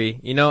agree.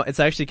 You know, it's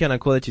actually kind of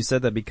cool that you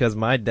said that because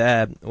my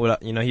dad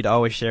would, he'd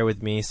always share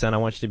with me, son, I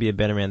want you to be a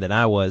better man than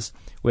I was,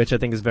 which I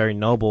think is very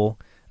noble,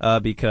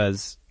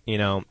 because,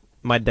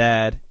 my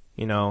dad,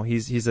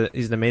 he's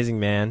an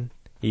amazing man.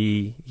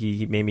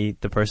 He made me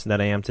the person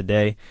that I am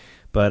today,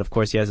 but of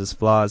course he has his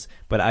flaws.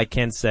 But I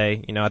can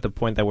say, at the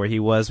point that where he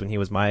was when he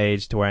was my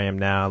age to where I am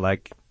now,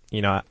 like,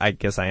 I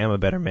guess I am a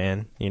better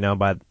man,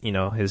 by,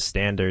 his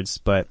standards.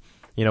 But,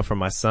 for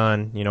my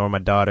son, or my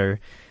daughter,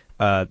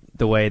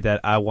 the way that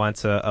I want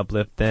to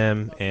uplift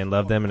them and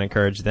love them and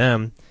encourage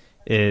them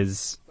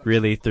is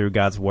really through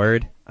God's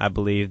word. I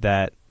believe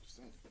that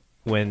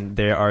when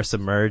they are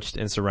submerged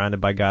and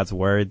surrounded by God's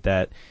word,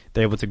 that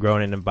they're able to grow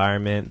in an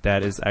environment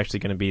that is actually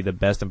going to be the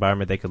best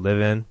environment they could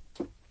live in.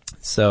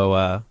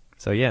 So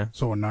yeah.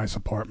 So a nice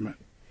apartment.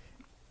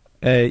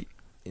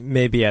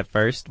 Maybe at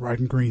first. Right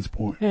in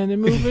Greenspoint. And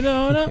then moving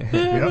on up,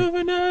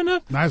 moving on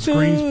up. Nice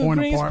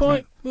Greenspoint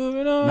apartment.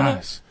 Moving on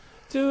nice. Up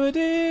to a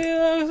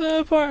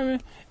deluxe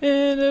apartment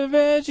in a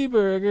veggie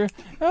burger.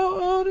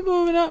 Oh,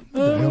 moving up, What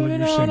the hell are you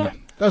on singing? up.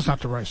 That's not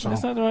the right song.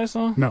 That's not the right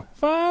song? No.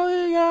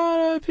 Finally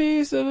got a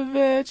piece of a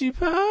veggie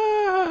pie.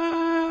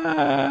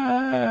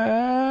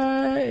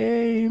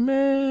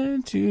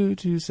 Amen.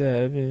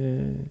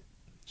 227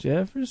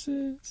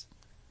 Jefferson's.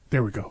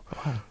 There we go.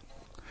 Wow.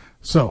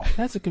 So.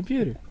 That's a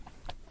computer.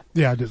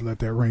 Yeah, I just let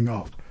that ring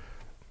off.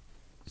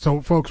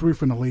 So, folks, we're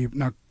finna leave.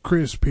 Now,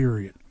 Chris,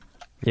 period.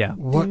 Yeah.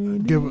 What are you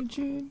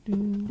doing?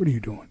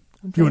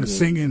 You're in a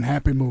singing,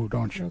 happy mood,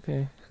 aren't you?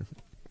 Okay.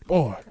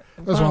 Boy,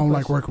 that's why I don't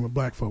like working with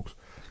black folks.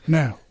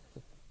 Now,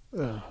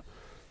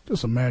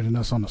 just imagine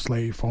us on a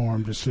slave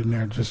farm, just sitting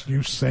there, just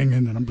you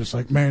singing, and I'm just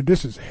like, man,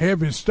 this is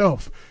heavy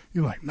stuff.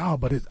 You're like, no,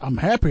 but I'm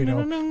happy, though.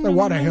 Like,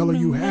 why the hell are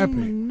you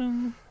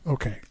happy?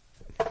 Okay.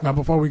 Now,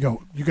 before we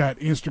go, you got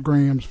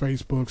Instagrams,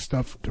 Facebook,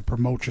 stuff to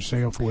promote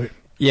yourself with?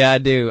 Yeah, I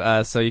do.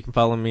 So you can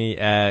follow me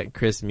at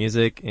Chris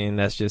Music, and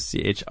that's just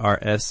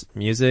CHRS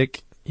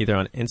Music, either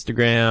on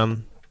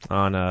Instagram,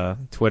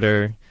 on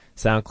Twitter,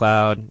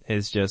 SoundCloud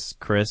is just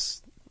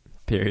Chris,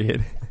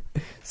 period.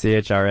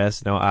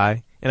 CHRS, no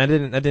I. And I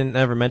didn't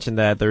ever mention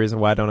that. The reason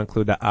why I don't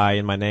include the I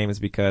in my name is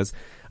because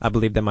I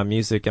believe that my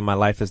music and my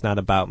life is not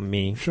about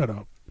me. Shut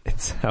up. And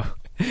so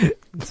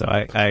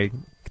I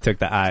took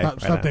the I.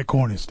 Stop that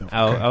corny stuff.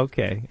 Oh,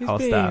 okay. I'll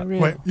stop.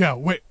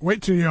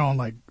 Wait till you're on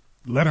like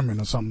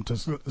Letterman or something to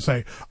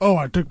say, oh,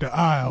 I took the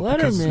I out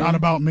because it's not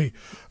about me.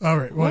 All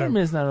right, whatever.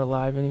 Letterman's not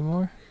alive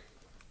anymore.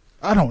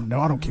 I don't know.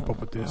 I don't keep up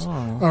with this.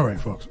 All right,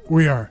 folks.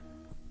 We are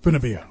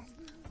finna be out.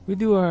 We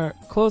do our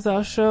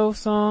closeout show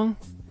song,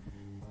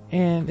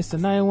 and it's the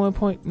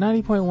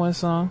 90.1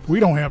 song. We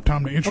don't have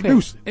time to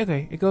introduce it.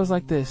 Okay, it goes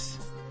like this.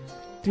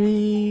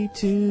 3,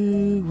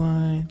 2,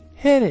 1,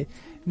 hit it.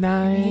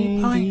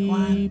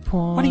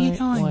 90.1. What are you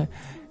doing?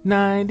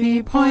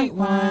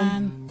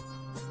 90.1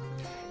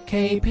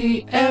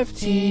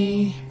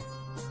 KPFT,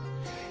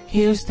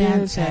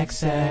 Houston,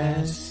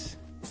 Texas,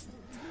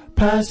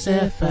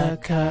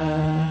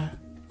 Pacifica.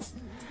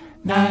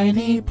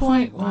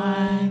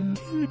 90.1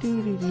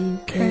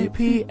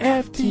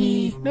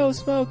 KPFT, no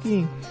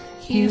smoking,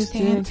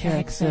 Houston,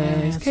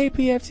 Texas,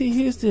 KPFT,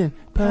 Houston,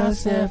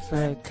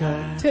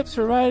 Pacifica. Tips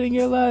for writing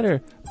your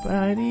letter,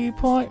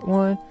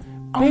 90.1.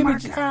 Oh my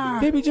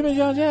God. Baby Jimmy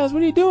John Jazz,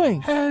 what are you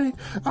doing? Hey,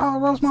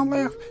 Rose my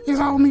left. He's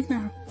on me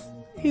now.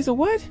 He's a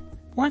what?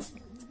 What?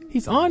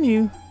 He's on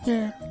you?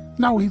 Yeah.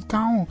 No, he's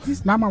gone.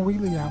 Now my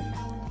wheelie out.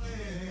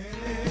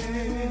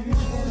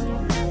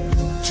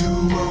 To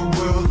a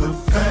world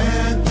of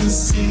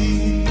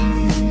fantasy.